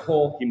river as a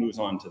whole, he moves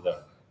on to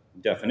the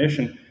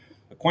definition.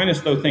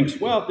 Aquinas, though, thinks,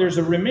 well, there's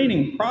a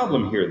remaining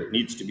problem here that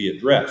needs to be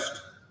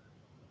addressed.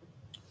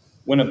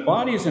 When a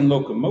body is in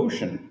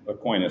locomotion,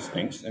 Aquinas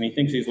thinks, and he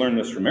thinks he's learned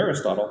this from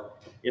Aristotle,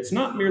 it's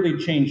not merely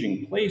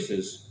changing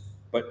places,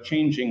 but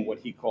changing what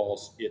he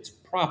calls its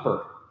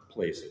proper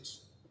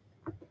places,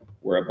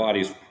 where a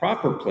body's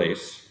proper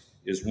place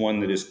is one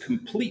that is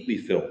completely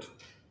filled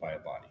by a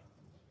body.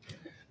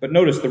 But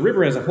notice, the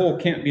river as a whole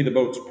can't be the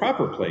boat's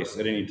proper place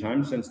at any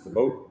time, since the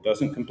boat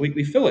doesn't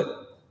completely fill it.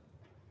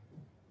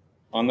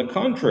 On the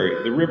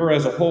contrary, the river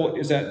as a whole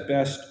is at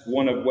best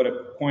one of what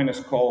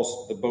Aquinas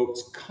calls the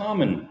boat's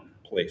common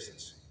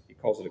places. He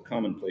calls it a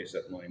common place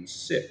at line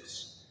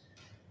 6.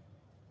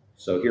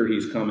 So here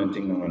he's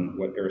commenting on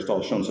what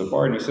Aristotle has shown so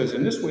far, and he says,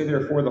 in this way,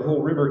 therefore, the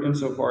whole river,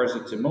 insofar as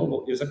it's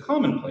immobile, is a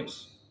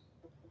commonplace.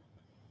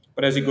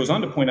 But as he goes on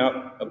to point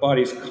out, a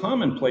body's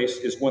commonplace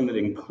is one that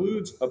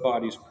includes a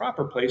body's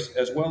proper place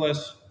as well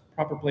as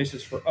proper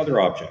places for other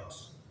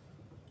objects,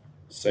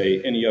 say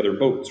any other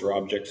boats or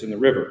objects in the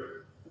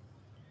river.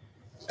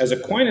 As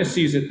Aquinas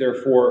sees it,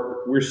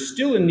 therefore, we're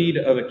still in need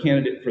of a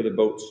candidate for the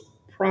boat's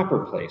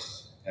proper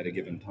place at a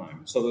given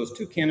time. So those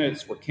two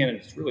candidates were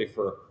candidates really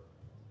for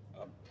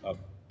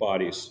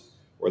bodies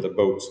or the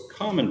boat's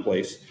common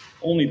place.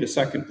 Only the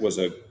second was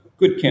a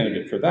good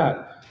candidate for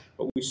that,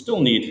 but we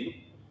still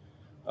need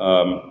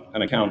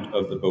an account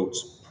of the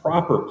boat's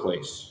proper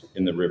place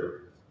in the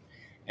river.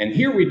 And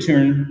here we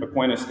turn,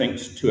 Aquinas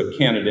thinks, to a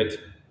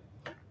candidate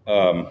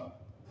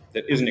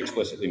that isn't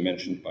explicitly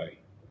mentioned by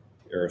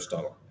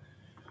Aristotle.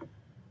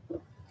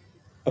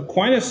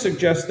 Aquinas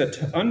suggests that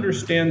to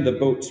understand the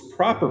boat's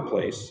proper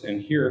place, and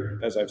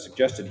here, as I've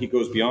suggested, he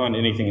goes beyond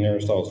anything in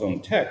Aristotle's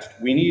own text,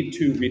 we need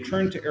to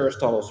return to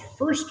Aristotle's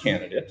first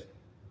candidate,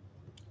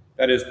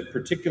 that is the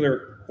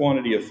particular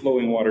quantity of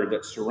flowing water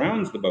that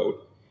surrounds the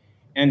boat,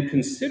 and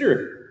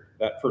consider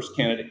that first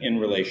candidate in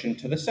relation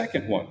to the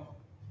second one,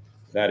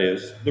 that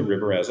is, the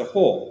river as a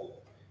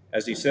whole.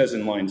 As he says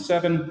in line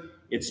 7,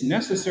 it's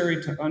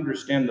necessary to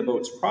understand the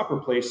boat's proper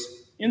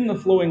place in the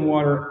flowing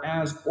water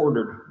as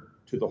ordered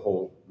to the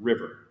whole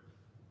river.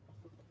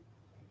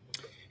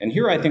 And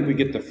here I think we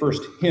get the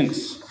first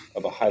hints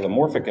of a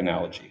hylomorphic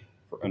analogy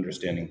for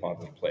understanding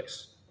bodily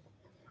place.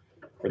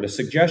 For the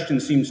suggestion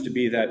seems to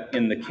be that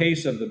in the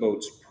case of the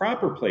boat's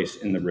proper place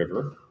in the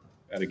river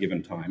at a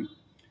given time,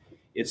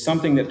 it's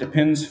something that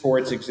depends for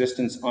its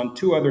existence on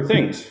two other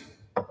things: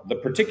 the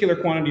particular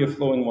quantity of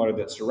flowing water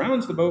that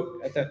surrounds the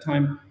boat at that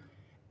time,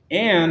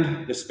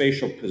 and the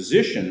spatial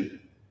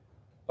position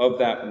of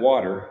that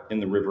water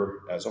in the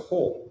river as a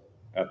whole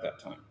at that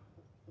time.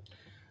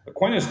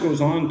 Aquinas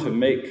goes on to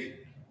make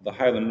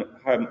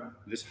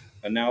this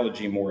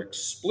analogy more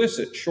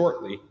explicit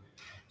shortly,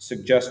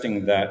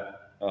 suggesting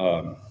that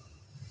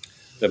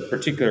the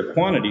particular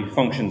quantity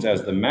functions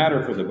as the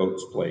matter for the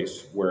boat's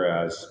place,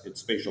 whereas its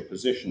spatial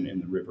position in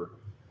the river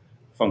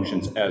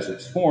functions as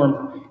its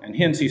form, and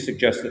hence he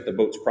suggests that the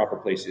boat's proper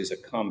place is a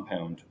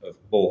compound of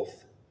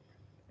both.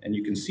 And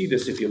you can see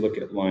this if you look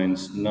at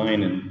lines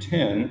 9 and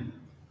 10,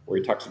 where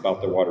he talks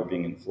about the water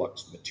being in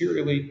flux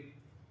materially,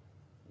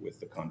 with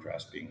the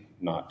contrast being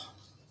not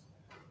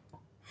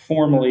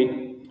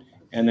formally.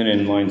 And then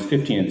in lines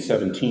 15 and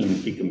 17,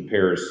 he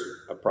compares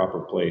a proper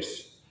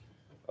place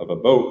of a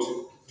boat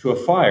to a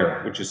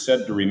fire, which is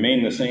said to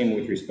remain the same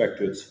with respect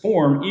to its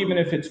form, even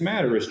if its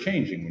matter is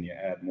changing when you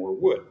add more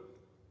wood.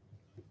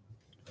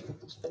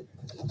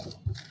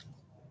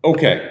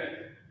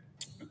 Okay,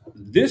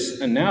 this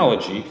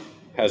analogy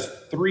has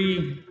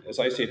three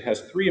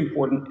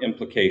important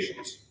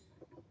implications.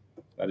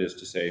 That is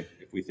to say,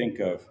 if we think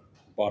of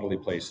bodily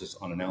places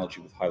on analogy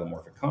with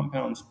hylomorphic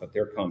compounds, but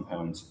they're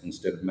compounds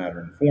instead of matter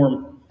and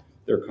form,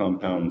 they're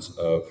compounds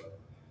of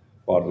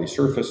bodily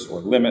surface or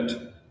limit,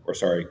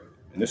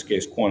 in this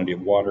case, quantity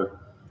of water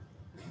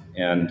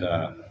and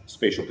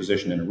spatial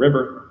position in a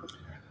river.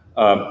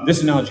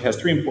 This analogy has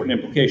three important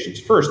implications.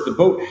 First, the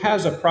boat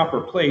has a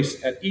proper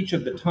place at each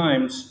of the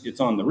times it's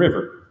on the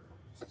river.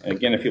 And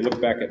again, if you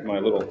look back at my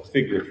little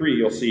figure 3,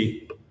 you'll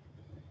see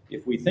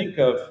if we think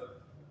of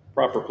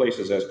proper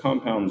places as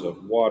compounds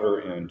of water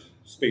and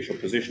spatial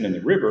position in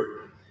the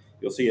river,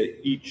 you'll see at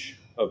each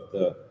of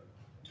the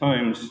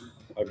times,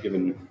 I've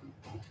given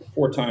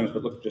 4 times,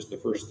 but look at just the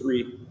first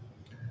 3,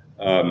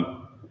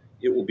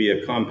 it will be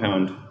a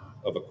compound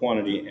of a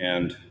quantity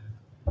and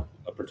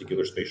a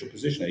particular spatial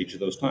position at each of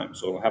those times.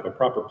 So it'll have a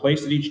proper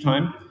place at each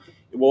time.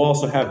 It will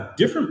also have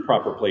different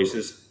proper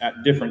places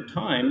at different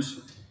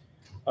times,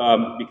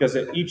 because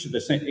at each of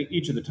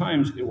the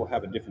times it will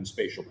have a different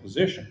spatial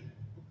position.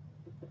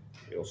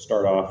 It'll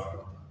start off,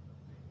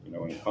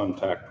 in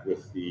contact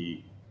with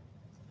the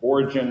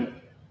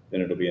origin,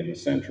 then it'll be in the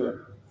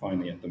center,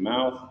 finally at the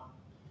mouth.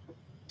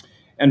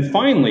 And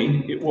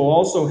finally, it will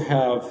also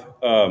have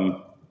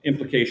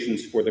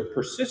implications for the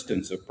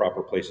persistence of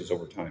proper places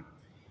over time.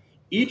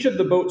 Each of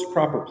the boat's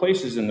proper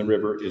places in the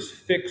river is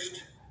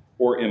fixed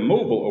or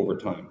immobile over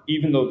time,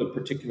 even though the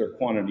particular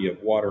quantity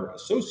of water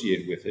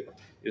associated with it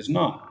is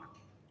not.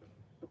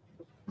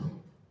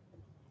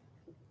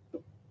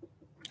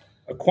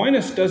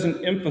 Aquinas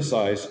doesn't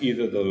emphasize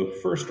either the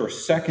first or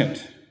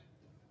second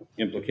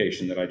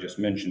implication that I just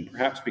mentioned,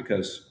 perhaps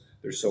because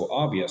they're so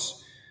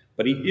obvious,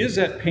 but he is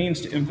at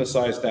pains to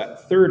emphasize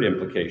that third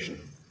implication.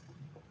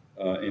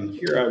 And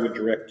here I would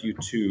direct you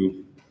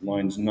to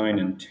lines 9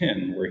 and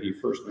 10, where he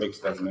first makes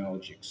that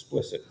analogy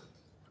explicit.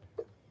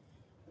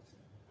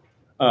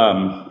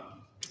 And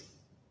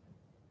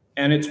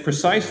it's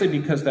precisely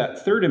because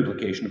that third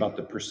implication about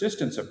the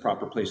persistence of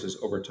proper places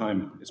over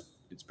time,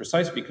 it's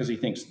precisely because he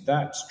thinks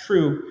that's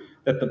true,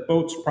 that the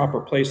boat's proper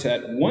place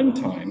at one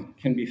time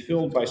can be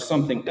filled by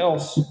something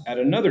else at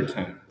another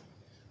time,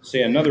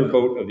 say another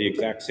boat of the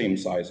exact same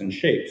size and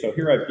shape. So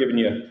here I've given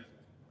you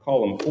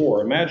column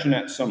 4. Imagine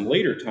at some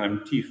later time,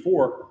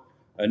 T4,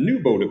 a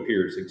new boat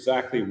appears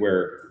exactly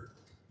where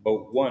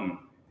boat 1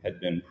 had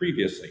been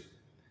previously.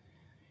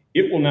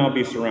 It will now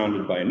be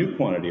surrounded by a new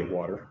quantity of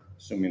water,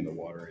 assuming the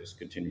water is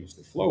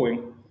continuously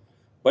flowing,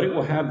 but it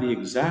will have the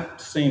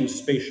exact same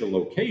spatial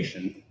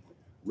location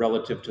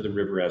relative to the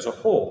river as a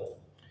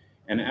whole.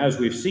 And as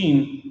we've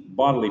seen,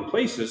 bodily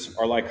places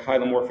are like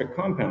hylomorphic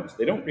compounds.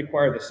 They don't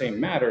require the same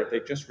matter,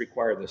 they just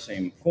require the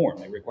same form.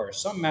 They require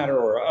some matter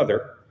or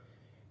other,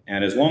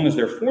 and as long as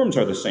their forms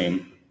are the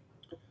same,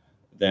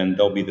 then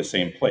they'll be the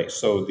same place.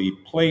 So the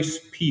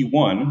place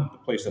P1, the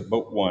place of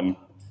boat 1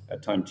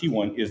 at time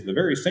T1, is the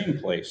very same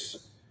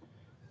place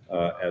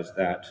as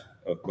that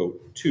of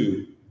boat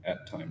 2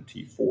 at time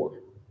T4.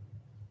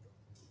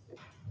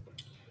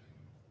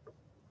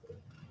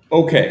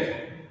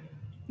 Okay,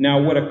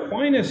 now what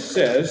Aquinas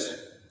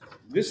says,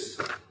 this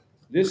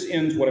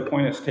ends what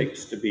Aquinas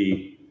takes to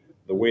be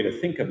the way to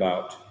think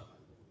about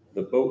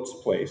the boat's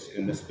place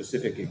in this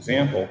specific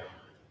example.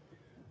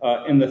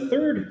 In the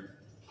third,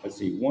 let's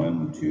see,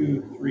 1,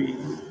 2, 3,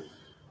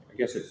 I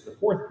guess it's the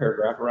fourth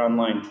paragraph, around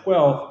line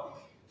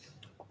 12,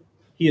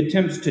 he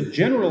attempts to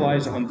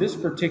generalize on this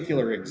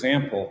particular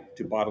example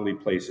to bodily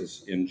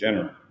places in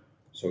general.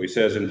 So he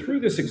says, and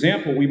through this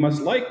example, we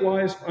must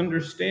likewise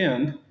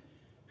understand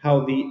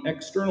how the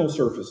external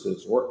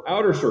surfaces or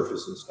outer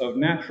surfaces of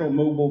natural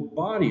mobile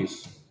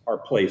bodies are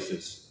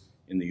places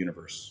in the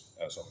universe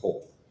as a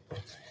whole.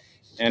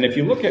 And if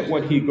you look at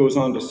what he goes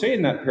on to say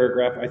in that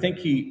paragraph, I think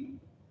he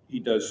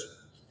does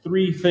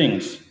three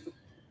things.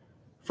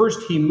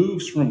 First, he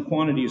moves from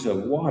quantities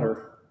of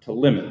water to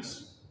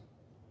limits.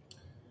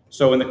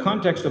 So in the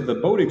context of the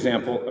boat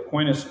example,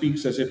 Aquinas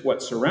speaks as if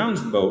what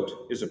surrounds the boat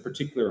is a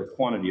particular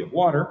quantity of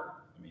water.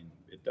 I mean,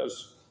 it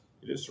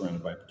is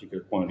surrounded by a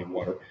particular quantity of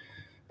water.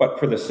 But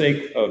for the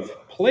sake of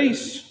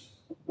place,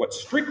 what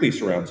strictly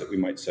surrounds it, we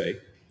might say,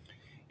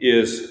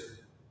 is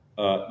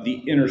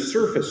the inner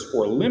surface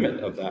or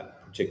limit of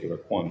that particular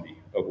quantity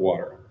of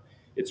water.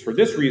 It's for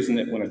this reason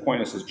that when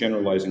Aquinas is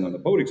generalizing on the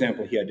boat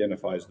example, he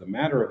identifies the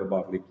matter of a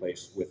bodily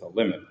place with a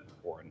limit,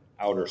 or an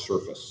outer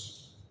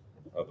surface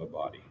of a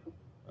body,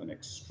 an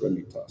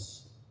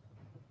extremitas.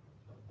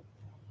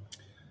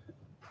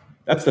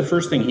 That's the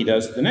first thing he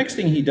does. The next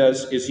thing he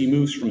does is he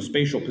moves from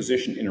spatial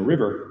position in a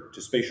river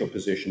to spatial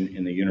position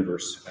in the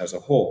universe as a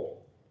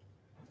whole.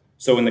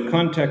 So in the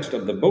context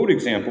of the boat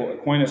example,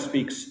 Aquinas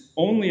speaks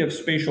only of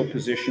spatial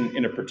position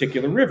in a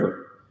particular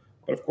river.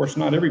 But of course,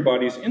 not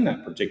everybody's in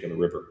that particular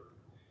river.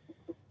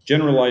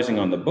 Generalizing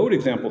on the boat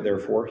example,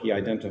 therefore, he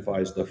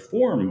identifies the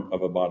form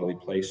of a bodily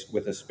place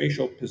with a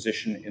spatial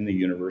position in the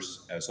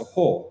universe as a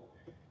whole.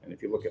 And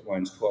if you look at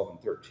lines 12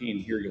 and 13,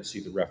 here you'll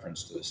see the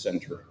reference to the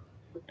center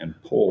and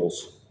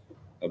poles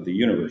of the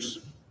universe,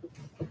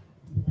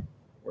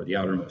 or the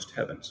outermost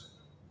heavens.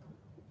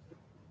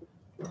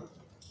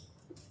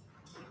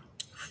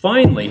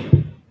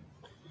 Finally,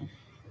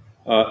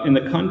 in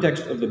the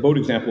context of the boat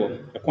example,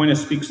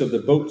 Aquinas speaks of the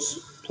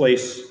boat's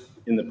place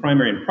in the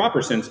primary and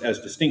proper sense as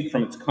distinct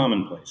from its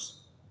common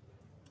place.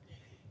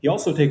 He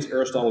also takes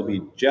Aristotle to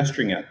be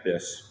gesturing at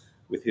this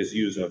with his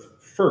use of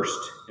first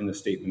in the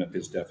statement of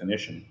his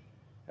definition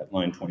at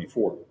line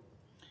 24.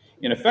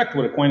 In effect,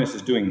 what Aquinas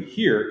is doing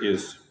here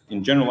is,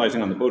 in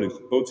generalizing on the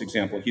boat's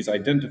example, he's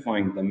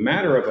identifying the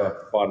matter of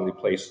a bodily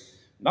place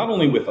not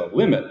only with a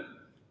limit,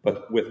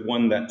 but with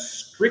one that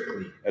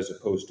strictly, as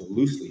opposed to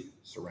loosely,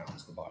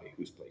 surrounds the body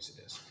whose place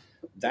it is.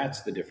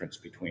 That's the difference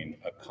between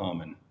a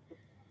common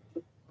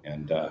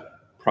and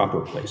proper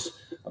place.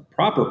 A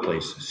proper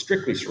place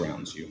strictly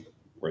surrounds you,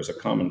 whereas a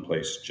common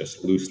place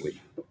just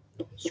loosely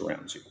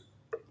surrounds you.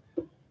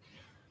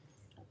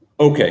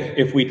 Okay,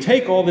 if we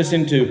take all this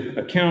into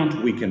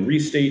account, we can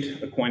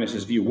restate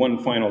Aquinas' view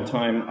one final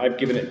time. I've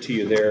given it to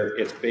you there.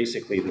 It's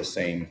basically the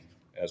same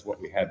as what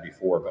we had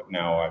before, but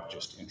now I've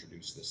just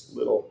introduced this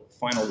little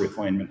final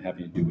refinement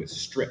having to do with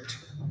strict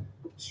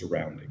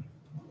surrounding.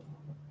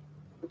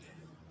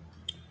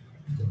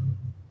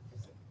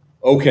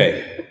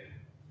 Okay,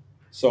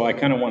 so I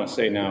kind of want to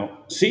say now,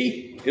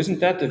 see, isn't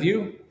that the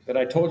view that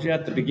I told you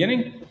at the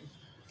beginning?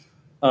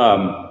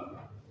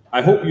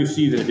 I hope you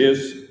see that it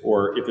is,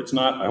 or if it's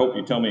not, I hope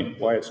you tell me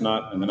why it's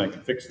not, and then I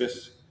can fix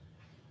this.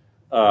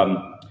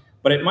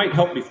 But it might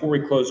help before we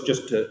close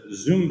just to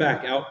zoom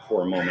back out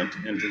for a moment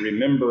and to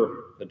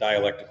remember the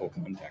dialectical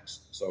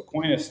context. So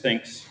Aquinas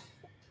thinks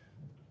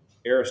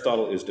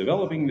Aristotle is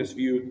developing this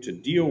view to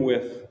deal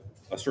with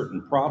a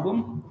certain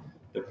problem,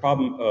 the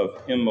problem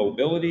of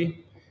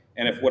immobility.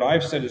 And if what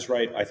I've said is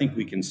right, I think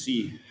we can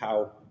see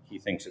how he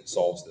thinks it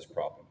solves this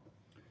problem.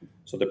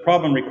 So the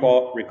problem,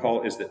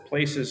 recall, is that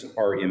places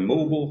are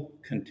immobile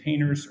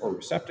containers or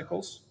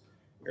receptacles.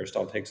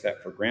 Aristotle takes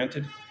that for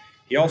granted.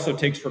 He also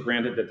takes for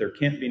granted that there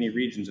can't be any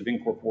regions of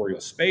incorporeal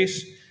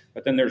space,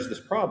 but then there's this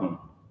problem.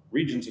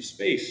 Regions of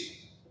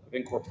space, of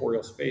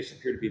incorporeal space,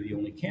 appear to be the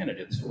only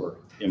candidates for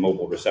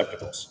immobile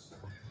receptacles.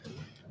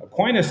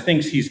 Aquinas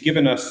thinks he's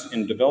given us,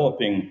 in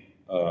developing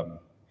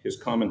his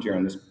commentary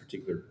on this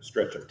particular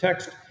stretch of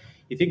text,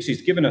 he thinks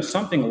he's given us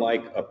something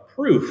like a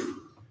proof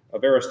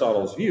of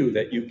Aristotle's view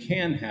that you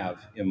can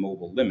have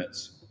immobile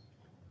limits.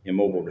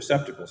 immobile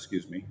receptacle,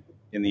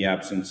 in the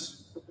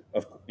absence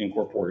of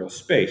incorporeal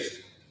space.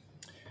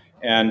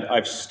 And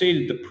I've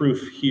stated the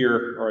proof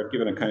here, or I've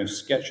given a kind of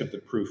sketch of the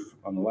proof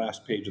on the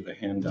last page of the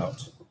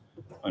handout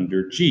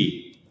under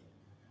G.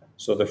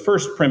 So the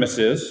first premise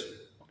is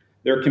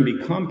there can be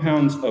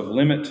compounds of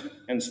limit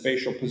and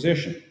spatial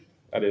position,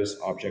 that is,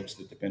 objects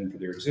that depend for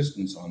their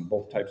existence on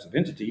both types of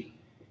entity,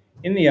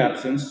 in the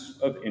absence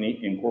of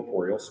any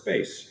incorporeal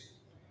space.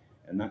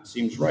 And that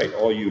seems right.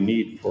 All you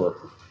need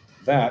for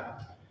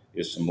that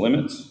is some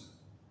limits,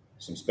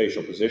 some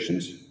spatial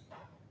positions.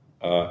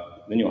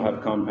 Then you'll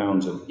have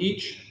compounds of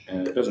each,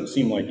 and it doesn't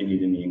seem like you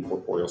need any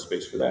incorporeal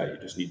space for that. You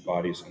just need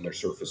bodies and their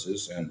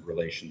surfaces and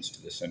relations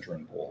to the center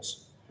and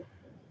poles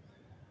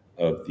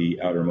of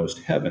the outermost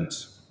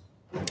heavens.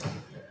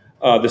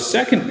 The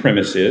second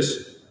premise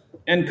is,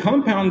 and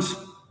compounds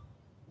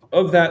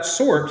of that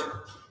sort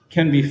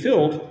can be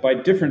filled by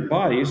different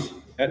bodies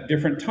at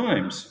different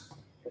times.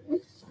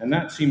 And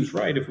that seems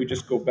right if we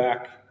just go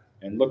back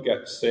and look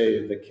at,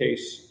 say, the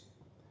case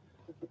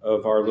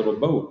of our little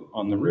boat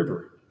on the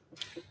river.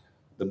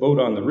 The boat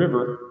on the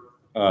river,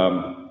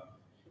 I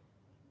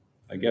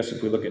guess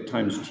if we look at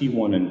times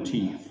T1 and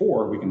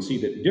T4, we can see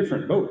that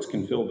different boats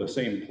can fill the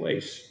same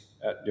place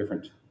at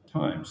different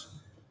times.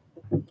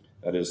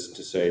 That is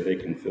to say, they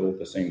can fill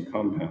the same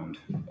compound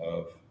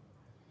of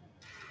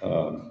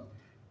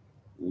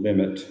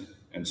limit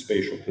and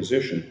spatial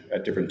position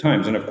at different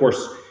times. And of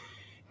course,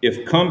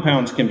 if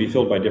compounds can be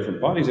filled by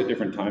different bodies at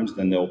different times,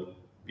 then they'll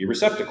be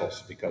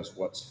receptacles, because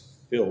what's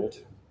filled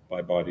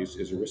by bodies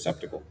is a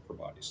receptacle for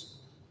bodies.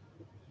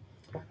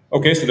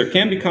 Okay, so there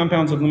can be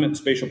compounds of limit and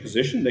spatial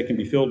position. They can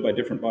be filled by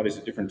different bodies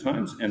at different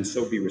times, and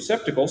so be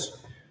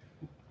receptacles.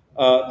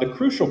 The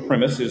crucial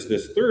premise is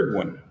this third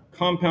one.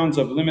 Compounds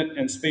of limit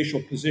and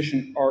spatial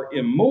position are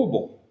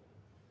immobile.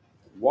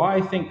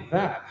 Why think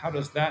that? How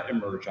does that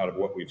emerge out of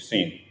what we've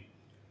seen?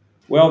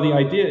 Well, the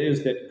idea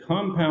is that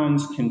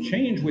compounds can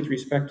change with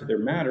respect to their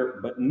matter,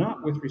 but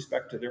not with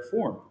respect to their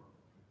form.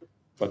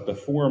 But the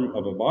form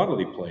of a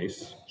bodily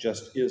place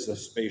just is a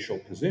spatial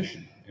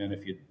position. And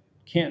if you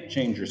can't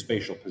change your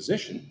spatial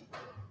position,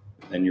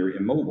 then you're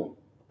immobile.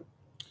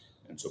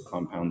 And so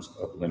compounds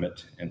of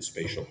limit and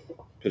spatial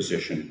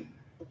position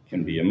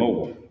can be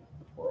immobile,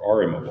 or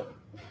are immobile.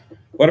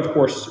 But of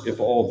course, if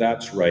all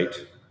that's right,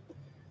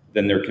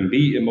 then there can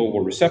be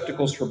immobile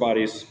receptacles for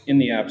bodies in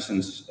the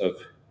absence of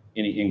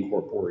any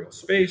incorporeal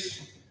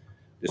space.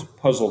 This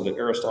puzzle that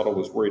Aristotle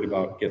was worried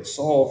about gets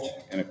solved,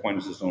 and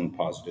Aquinas' own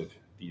positive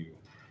view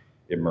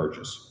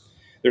emerges.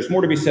 There's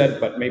more to be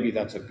said, but maybe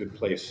that's a good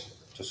place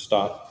to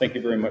stop. Thank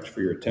you very much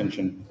for your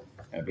attention.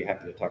 I'd be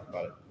happy to talk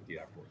about it with you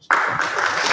afterwards.